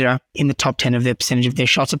contender in the top 10 of their percentage of their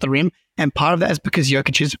shots at the rim. And part of that is because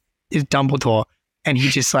Jokic is Dumbledore, and he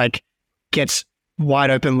just gets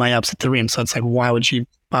wide open layups at the rim. So it's why would you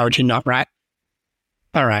not, right?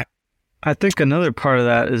 All right. I think another part of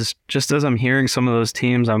that is just as I'm hearing some of those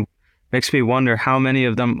teams, makes me wonder how many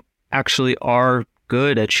of them actually are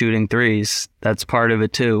good at shooting threes. That's part of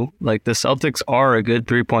it too. Like, the Celtics are a good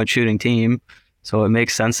 3-point shooting team, so it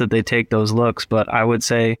makes sense that they take those looks. But I would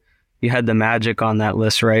say you had the Magic on that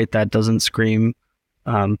list, right? That doesn't scream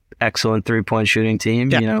excellent 3-point shooting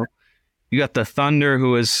team. Yeah. You got the Thunder,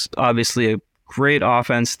 who is obviously a great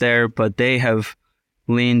offense there, but they have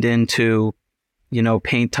leaned into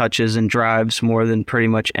paint touches and drives more than pretty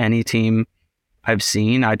much any team I've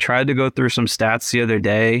seen. I tried to go through some stats the other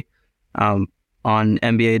day on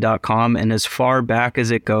NBA.com, and as far back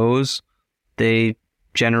as it goes, they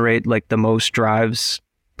generate the most drives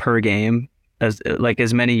per game, as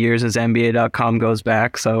many years as NBA.com goes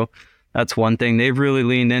back. So that's one thing. They've really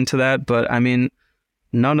leaned into that. But I mean,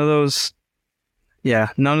 none of those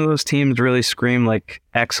teams really scream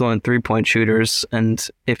excellent 3-point shooters. And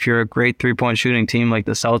if you're a great 3-point shooting team like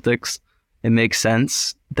the Celtics, it makes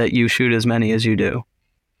sense that you shoot as many as you do.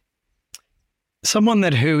 Someone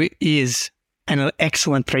who is an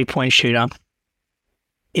excellent 3-point shooter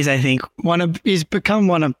is, I think, he's become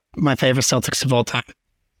one of my favorite Celtics of all time.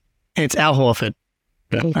 And it's Al Horford.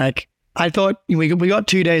 Yeah. I thought we got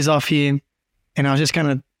 2 days off here, and I was just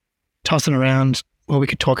kind of tossing around what we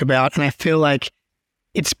could talk about. And I feel like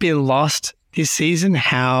it's been lost this season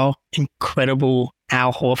how incredible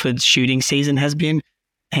Al Horford's shooting season has been,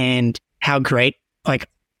 and how great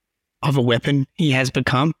of a weapon he has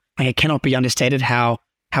become. It cannot be understated how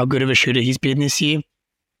good of a shooter he's been this year.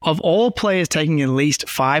 Of all players taking at least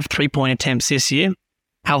 5 3-point attempts this year,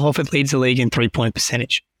 Al Horford leads the league in 3-point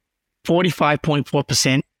percentage,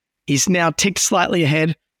 45.4%. He's now ticked slightly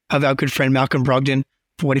ahead of our good friend Malcolm Brogdon,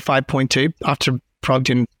 45.2, after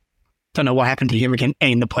Brogdon, don't know what happened to him again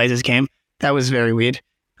in the Blazers game. That was very weird.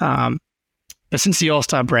 But since the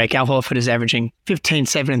All-Star break, Al Horford is averaging 15,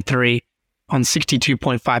 7, and 3 on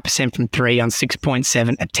 62.5% from 3 on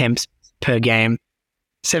 6.7 attempts per game.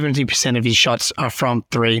 70% of his shots are from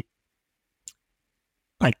 3.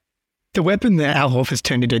 The weapon that Al Horford's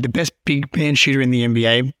turned into, the best big man shooter in the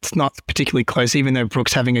NBA. It's not particularly close, even though Brook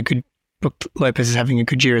Lopez is having a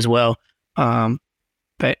good year as well. But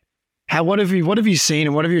what have you seen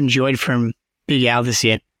and what have you enjoyed from Big Al this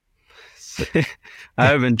year? I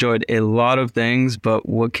have enjoyed a lot of things, but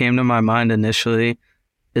what came to my mind initially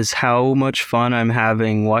is how much fun I'm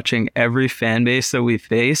having watching every fan base that we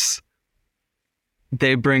face.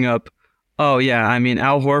 They bring up, oh yeah, I mean,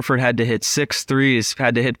 Al Horford had to hit 6 threes,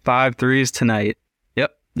 had to hit 5 threes tonight.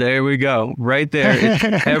 Yep, there we go. Right there.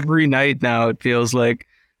 It's every night now, it feels like.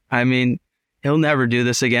 I mean, he'll never do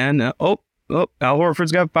this again. Oh, Al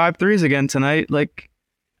Horford's got 5 threes again tonight.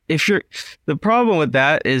 The problem with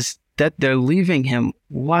that is that they're leaving him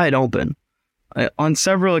wide open. On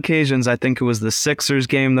several occasions, I think it was the Sixers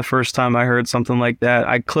game the first time I heard something like that,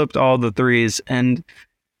 I clipped all the threes, and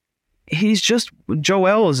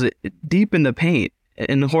Joel is deep in the paint,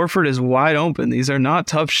 and Horford is wide open. These are not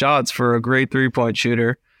tough shots for a great 3-point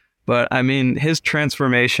shooter. But I mean, his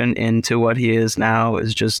transformation into what he is now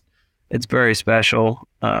is just it's very special.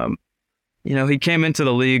 He came into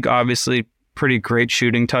the league, obviously pretty great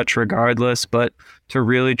shooting touch regardless, but to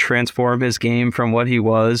really transform his game from what he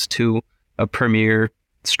was to a premier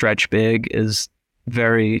stretch big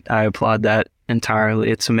I applaud that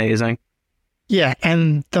entirely. It's amazing. Yeah,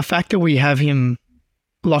 and the fact that we have him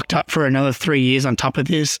locked up for another 3 years on top of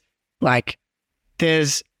this, like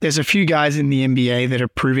there's a few guys in the NBA that are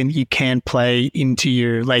proving that you can play into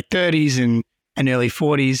your late 30s and early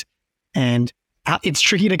 40s, and it's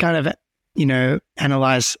tricky to kind of,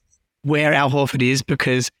 analyze where Al Horford is,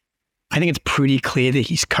 because I think it's pretty clear that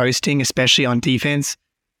he's coasting, especially on defense.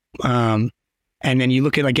 And then you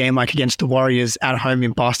look at a game like against the Warriors at home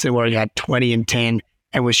in Boston where he had 20 and 10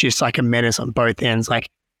 and was just like a menace on both ends. Like,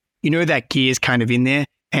 that gear's kind of in there,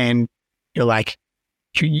 and you're like,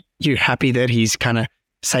 you're happy that he's kind of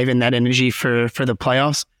saving that energy for the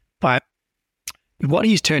playoffs. But what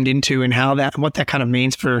he's turned into and what that kind of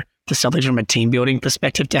means for the Celtics from a team building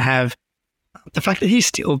perspective, to have the fact that he's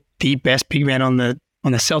still the best big man on the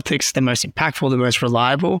Celtics, the most impactful, the most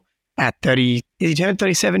reliable at 30. Is he turned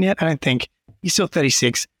 37 yet? I don't think. He's still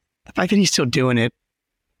 36. The fact that he's still doing it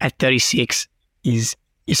at 36 is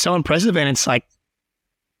so impressive, and it's like,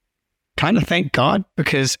 kind of thank God,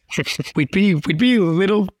 because we'd be a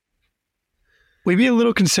little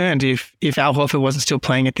concerned if Al Horford wasn't still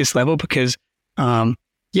playing at this level, because and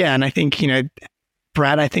I think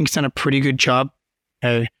Brad I think's done a pretty good job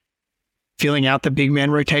filling out the big man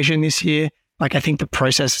rotation this year. Like, I think the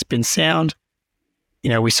process has been sound.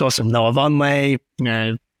 We saw some Noah Vonleh,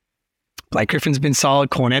 Blake Griffin's been solid.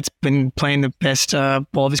 Cornette's been playing the best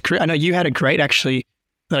ball of his career. I know you had a great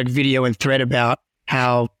video and thread about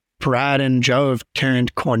how Brad and Joe have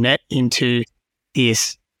turned Cornette into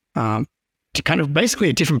this to kind of basically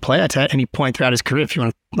a different player at any point throughout his career. If you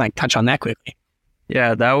want to touch on that quickly.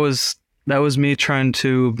 Yeah, that was me trying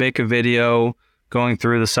to make a video going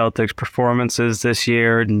through the Celtics performances this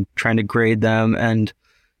year and trying to grade them. And,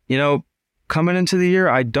 coming into the year,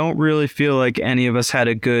 I don't really feel like any of us had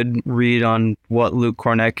a good read on what Luke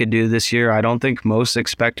Cornette could do this year. I don't think most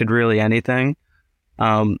expected really anything.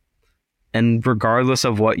 And regardless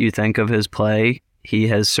of what you think of his play, he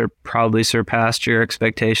has probably surpassed your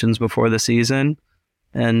expectations before the season.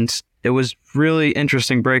 And it was really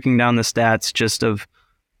interesting breaking down the stats just of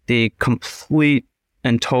the complete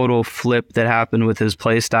and total flip that happened with his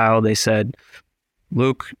play style. They said,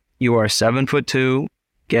 Luke, you are 7'2",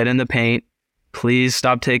 get in the paint, please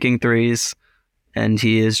stop taking threes. And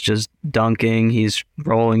he is just dunking, he's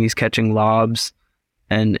rolling, he's catching lobs.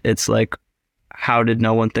 And it's like, how did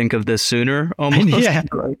no one think of this sooner? Almost. Yeah.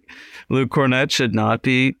 Like, Luke Cornette should not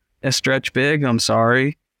be a stretch big. I'm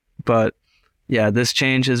sorry. But yeah, this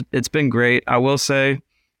change it's been great. I will say,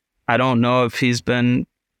 I don't know if he's been,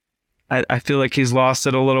 I feel like he's lost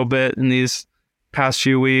it a little bit in these past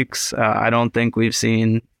few weeks. I don't think we've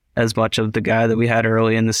seen as much of the guy that we had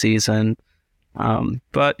early in the season.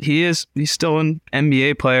 But he's still an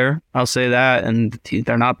NBA player. I'll say that. And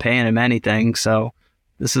they're not paying him anything. So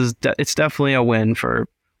it's definitely a win for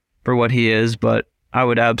what he is, but I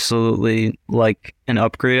would absolutely like an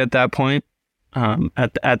upgrade at that point,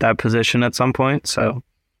 at that position at some point. So,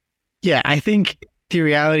 yeah, I think the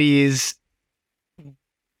reality is,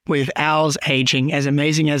 with Al's aging, as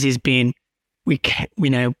amazing as he's been, we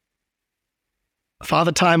know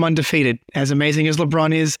Father Time undefeated. As amazing as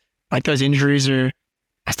LeBron is, like, those injuries are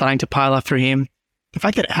starting to pile up for him. The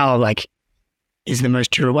fact that Al is the most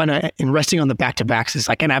durable, and resting on the back-to-backs is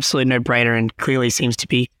like an absolute no-brainer, and clearly seems to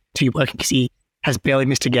be working, because he has barely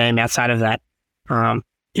missed a game outside of that.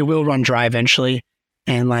 It will run dry eventually,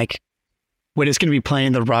 and we're just going to be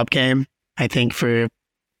playing the Rob game, I think, for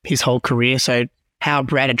his whole career. So how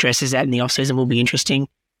Brad addresses that in the offseason will be interesting.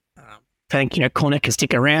 I think, Cornette can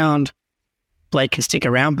stick around, Blake can stick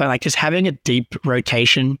around, but just having a deep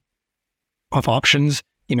rotation of options,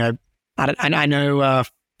 I know,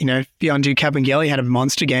 Fiondu Kabengele had a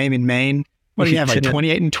monster game in Maine. What do you have,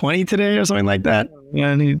 28 and 20 today or something like that? Yeah,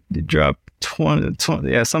 and he dropped 20,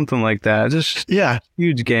 yeah, something like that. Just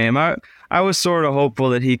huge game. I was sort of hopeful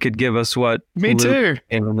that he could give us what Me too.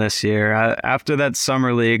 Gave him this year. After that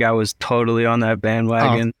summer league, I was totally on that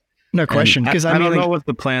bandwagon. No question. Because I don't know what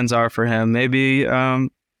the plans are for him. Maybe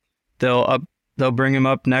they'll bring him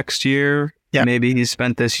up next year. Yeah. Maybe he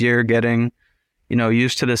spent this year getting,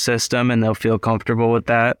 used to the system, and they'll feel comfortable with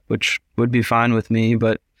that, which would be fine with me.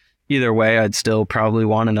 But either way, I'd still probably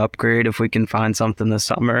want an upgrade if we can find something this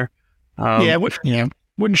summer.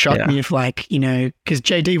 Wouldn't shock me if, because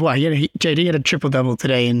JD had a triple-double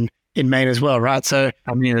today, and in Maine as well, right? So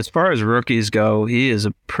I mean, as far as rookies go, he is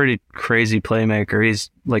a pretty crazy playmaker. He's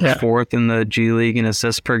like fourth in the G League in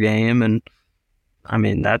assists per game, and I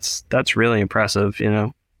mean that's really impressive.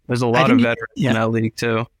 There's a lot of veterans in that league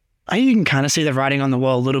too. I think you can kind of see the writing on the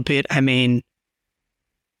wall a little bit. I mean,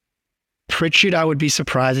 Pritchard, I would be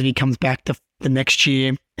surprised if he comes back the next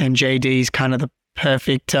year, and JD's kind of the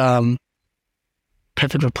perfect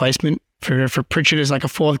replacement for Pritchard as like a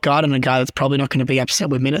fourth guard and a guy that's probably not going to be upset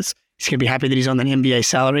with minutes. He's going to be happy that he's on an NBA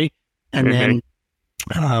salary. And then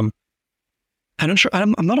I'm not sure.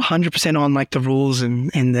 I'm not 100% on like the rules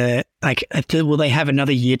and the like. Will they have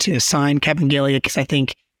another year to sign Kabengele? Because I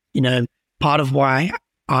think part of why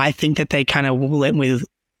I think that they kind of went with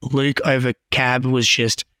Luke over Cab was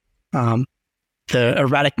just the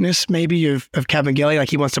erraticness maybe of Kabengele. Like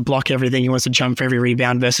he wants to block everything. He wants to jump for every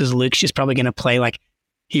rebound versus Luke's just probably going to play like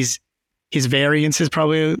his variance is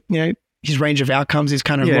probably, his range of outcomes is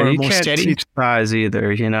kind of more steady. He can't teach size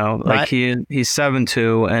either, like right? He's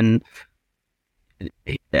 7'2", and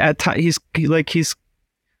he's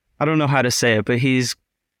I don't know how to say it, but he's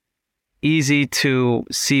easy to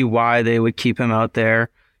see why they would keep him out there.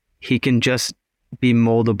 He can just be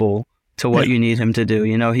moldable to what you need him to do.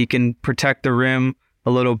 He can protect the rim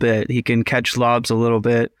a little bit. He can catch lobs a little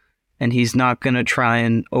bit, and he's not going to try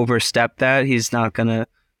and overstep that. He's not going to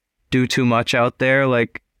do too much out there.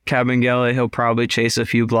 Like Kabengele, he'll probably chase a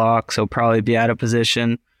few blocks. He'll probably be out of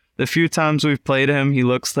position. The few times we've played him, he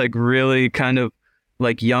looks like really kind of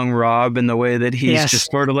like young Rob in the way that he's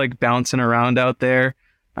just sort of like bouncing around out there.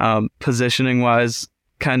 Positioning wise,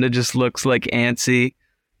 kind of just looks like antsy.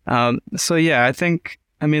 So yeah,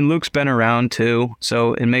 I mean, Luke's been around too,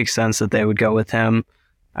 so it makes sense that they would go with him.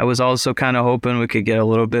 I was also kind of hoping we could get a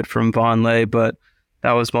little bit from Vonleh, but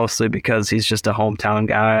that was mostly because he's just a hometown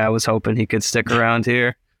guy. I was hoping he could stick around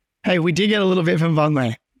here. Hey, we did get a little bit from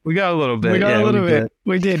Vonleh. We got a little bit. We got a little bit.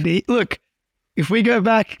 We did. Look, if we go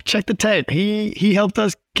back, check the tape. He helped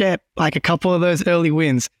us get like a couple of those early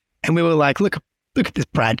wins, and we were like, look at this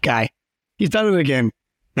Brad guy. He's done it again.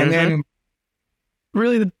 And then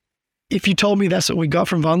really, if you told me that's what we got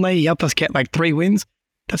from Vonleh, he helped us get like 3 wins.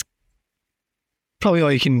 That's probably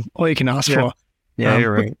all you can ask for. Yeah,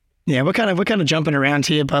 you're right. We're kind of jumping around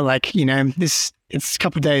here, but like, it's a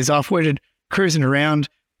couple of days off. We're just cruising around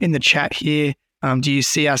in the chat here. Do you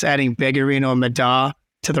see us adding Begarin or Madar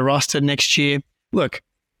to the roster next year? Look,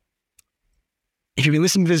 if you've been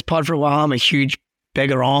listening to this pod for a while, I'm a huge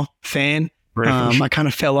Begarin fan. I kind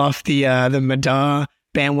of fell off the Madar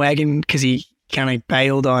bandwagon because he kind of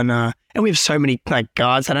bailed on, and we have so many like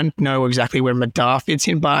guards. I don't know exactly where Madar fits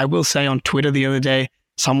in, but I will say on Twitter the other day,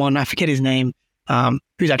 someone, I forget his name,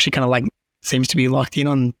 who's actually kind of like seems to be locked in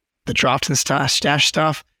on the draft and stash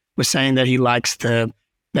stuff, was saying that he likes the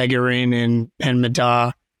Begarin and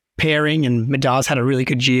Madar pairing, and Madar's had a really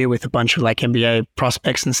good year with a bunch of like NBA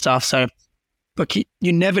prospects and stuff. So look,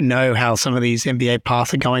 you never know how some of these NBA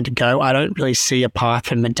paths are going to go. I don't really see a path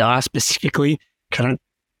for Madar specifically. I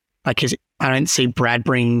don't see Brad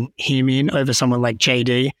bring him in over someone like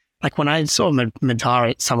JD. Like when I saw Madar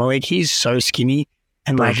at Summer League, he's so skinny.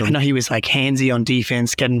 And like, I know he was like handsy on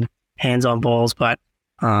defense, getting hands on balls, but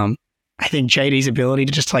I think JD's ability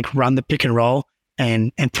to just like run the pick and roll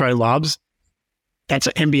and throw lobs, that's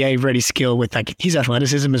an NBA ready skill with like his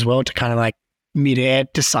athleticism as well to kind of like mid-air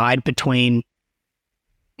decide between,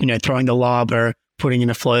 throwing the lob or putting in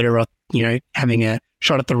a floater or, having a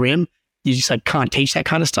shot at the rim. You just like can't teach that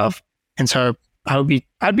kind of stuff. And so I'd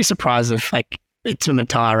be surprised if like it's a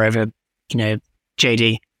Madar over,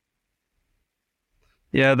 JD.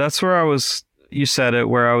 Yeah, that's where you said it,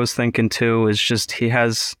 where I was thinking too, is just he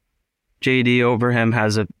has JD over him,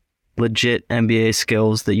 has a legit NBA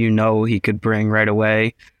skills that he could bring right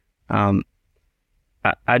away.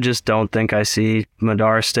 I just don't think I see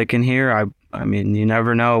Madar sticking here. I mean, you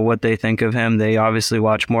never know what they think of him. They obviously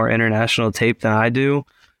watch more international tape than I do,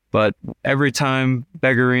 but every time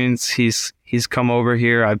Begarin's he's come over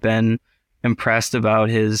here, I've been impressed about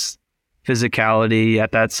his physicality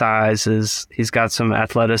at that size. He's got some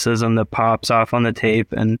athleticism that pops off on the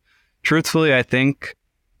tape, and truthfully, I think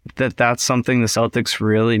that that's something the Celtics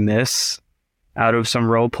really miss out of some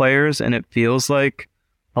role players, and it feels like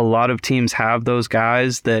a lot of teams have those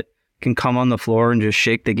guys that can come on the floor and just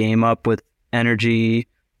shake the game up with energy,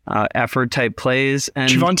 effort type plays. And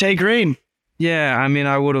Javonte Green. Yeah, I mean,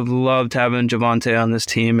 I would have loved having Javonte on this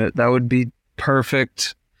team. That would be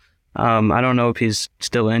perfect. I don't know if he's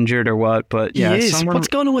still injured or what, but yeah. He is. What's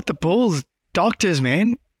going on with the Bulls? Doctors,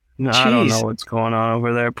 man. No, I don't know what's going on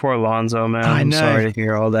over there. Poor Lonzo, man. I'm sorry to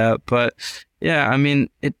hear all that. But yeah, I mean,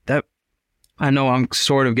 I know I'm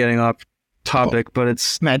sort of getting off topic, but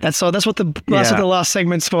it's Mate, that's what the last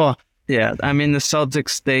segment's for. Yeah, I mean the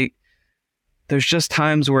Celtics, there's just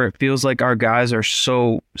times where it feels like our guys are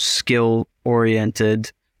so skill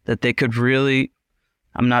oriented that they could really,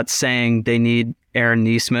 I'm not saying they need Aaron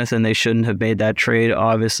Nesmith and they shouldn't have made that trade.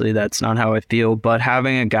 Obviously, that's not how I feel, but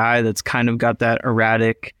having a guy that's kind of got that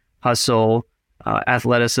erratic hustle,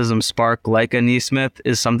 athleticism spark like a Nesmith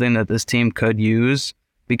is something that this team could use,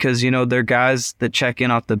 because, you know, their guys that check in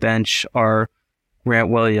off the bench are Grant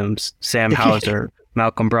Williams, Sam Hauser,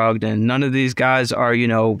 Malcolm Brogdon. None of these guys are, you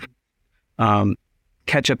know,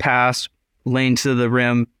 catch a pass, lane to the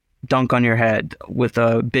rim, dunk on your head with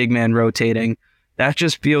a big man rotating. That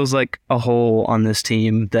just feels like a hole on this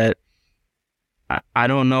team that I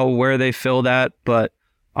don't know where they fill that, but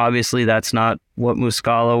obviously that's not what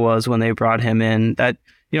Muscala was when they brought him in. That,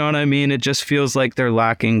 you know what I mean? It just feels like they're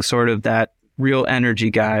lacking sort of that real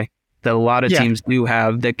energy guy that a lot of teams do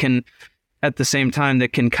have, that can, at the same time,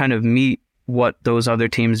 that can kind of meet what those other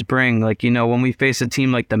teams bring. Like, you know, when we face a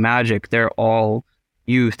team like the Magic, they're all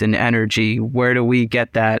youth and energy. Where do we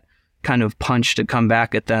get that kind of punch to come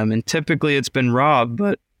back at them? And typically it's been Rob,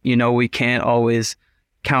 but, you know, we can't always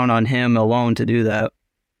count on him alone to do that.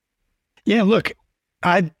 Yeah, look,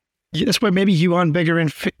 that's where maybe Juan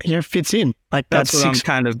Begarin fits in. Like that's what I'm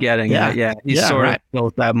kind of getting at. Yeah, he's sort of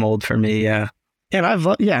built that mold for me. Yeah, and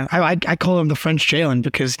I call him the French Jalen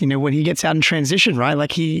because, you know, when he gets out in transition, right?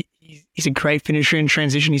 Like he's a great finisher in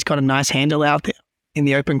transition. He's got a nice handle out there in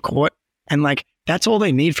the open court, and like that's all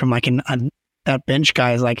they need from like that bench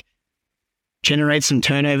guy is like generate some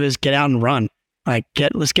turnovers, get out and run, like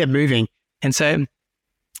let's get moving. And so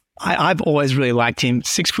I've always really liked him.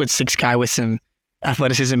 6'6" guy with some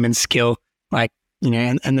athleticism and skill, like, you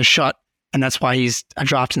know, and the shot, and that's why he's a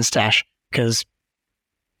draft and stash, because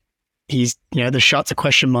he's, you know, the shot's a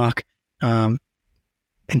question mark, and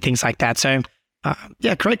things like that. So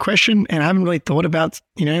yeah, great question, and I haven't really thought about,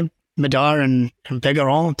 you know, Madar and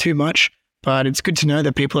Begarin too much, but it's good to know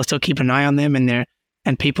that people are still keeping an eye on them,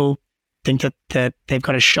 and people think that they've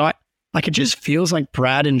got a shot. Like, it just feels like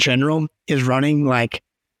Brad in general is running like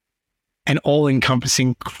an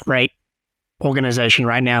all-encompassing great organization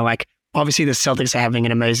right now. Like, obviously the Celtics are having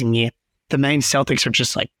an amazing year. The main Celtics are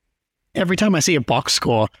just like, every time I see a box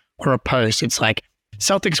score or a post, it's like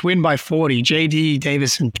Celtics win by 40, JD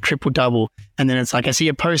Davison triple-double. And then it's like, I see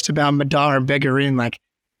a post about Madar and Begarin like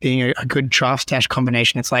being a good draft stash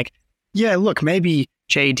combination. It's like, yeah, look, maybe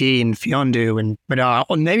JD and Fiondu and Madar,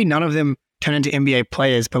 or maybe none of them turn into NBA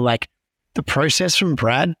players, but like the process from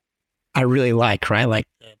Brad, I really like, right? Like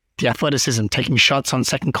the athleticism, taking shots on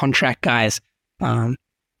second contract guys. I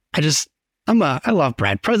love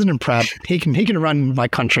Brad. President Brad. He can run my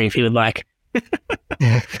country if he would like.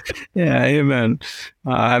 Yeah, amen.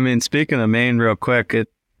 I mean, speaking of Maine real quick, it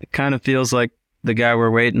kind of feels like the guy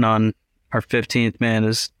we're waiting on, our 15th man,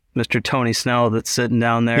 is Mr. Tony Snell that's sitting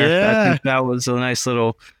down there. Yeah. I think that was a nice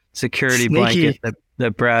little security blanket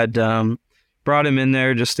that Brad brought him in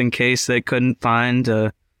there just in case they couldn't find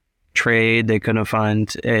a trade, they couldn't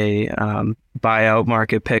find a buyout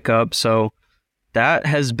market pickup. So that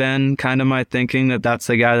has been kind of my thinking, that's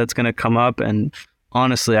the guy that's going to come up. And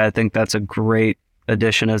honestly, I think that's a great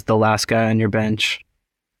addition as the last guy on your bench.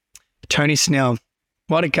 Tony Snell,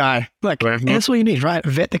 what a guy. Look, that's what you need, right? A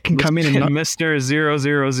vet that can come in and Mr.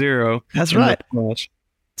 000. That's right.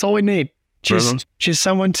 That's all we need. Just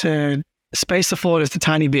someone to space the floor just a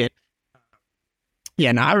tiny bit.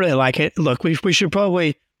 Yeah, no, I really like it. Look, we should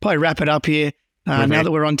probably wrap it up here. Now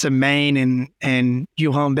that we're on to Maine and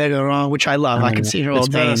Juan Begarin, which I love. I can see her all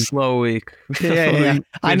day. It's been a slow week. Yeah.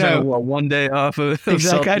 I know. One day off.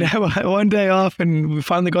 Exactly. I know. One day off, and we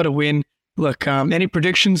finally got a win. Look, any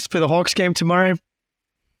predictions for the Hawks game tomorrow?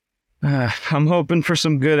 I'm hoping for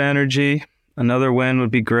some good energy. Another win would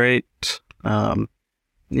be great.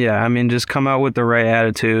 Yeah, I mean, just come out with the right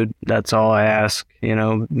attitude. That's all I ask. You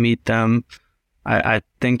know, meet them. I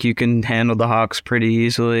think you can handle the Hawks pretty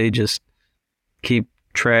easily. Just keep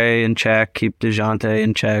Trey in check, keep DeJounte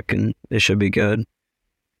in check, and it should be good.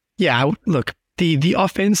 Yeah, look, the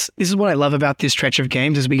offense, this is what I love about this stretch of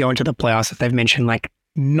games as we go into the playoffs, as they've mentioned, like,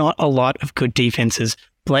 not a lot of good defenses.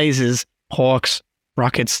 Blazers, Hawks,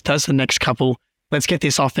 Rockets, those are the next couple. Let's get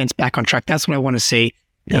this offense back on track. That's what I want to see.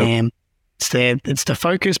 Yep. It's the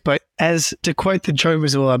focus, but as to quote the Joe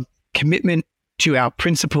Mazzulla, commitment to our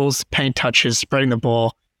principles, paint touches, spreading the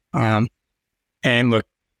ball. And look,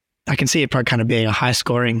 I can see it probably kind of being a high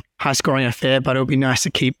scoring affair, but it'll be nice to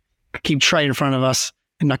keep Trey in front of us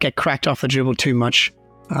and not get cracked off the dribble too much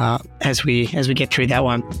as we get through that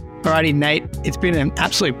one. Alrighty, Nate, it's been an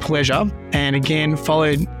absolute pleasure. And again,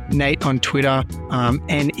 follow Nate on Twitter,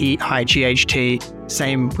 NEIGHT.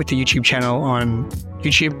 Same with the YouTube channel on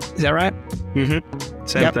YouTube. Is that right? Mm-hmm.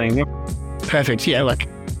 Same thing. Yep. Perfect. Yeah, look,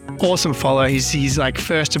 awesome follow. He's like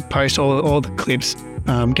first to post all the clips.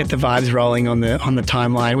 Get the vibes rolling on the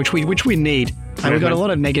timeline, which we need. And we've got a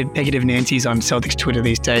lot of negative Nancy's on Celtics Twitter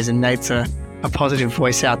these days, and Nate's a positive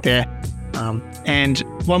voice out there. And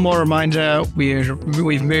one more reminder, we're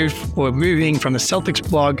moving from the Celtics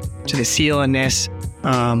blog to the CLNS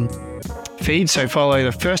feed. So follow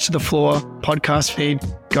the First to the Floor podcast feed.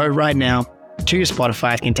 Go right now to your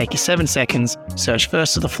Spotify. It can take you 7 seconds. Search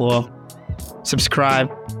First to the Floor.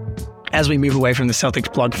 Subscribe as we move away from the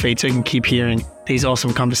Celtics blog feed, so you can keep hearing these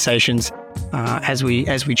awesome conversations as we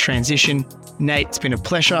transition. Nate, it's been a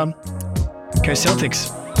pleasure. Go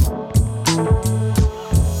Celtics.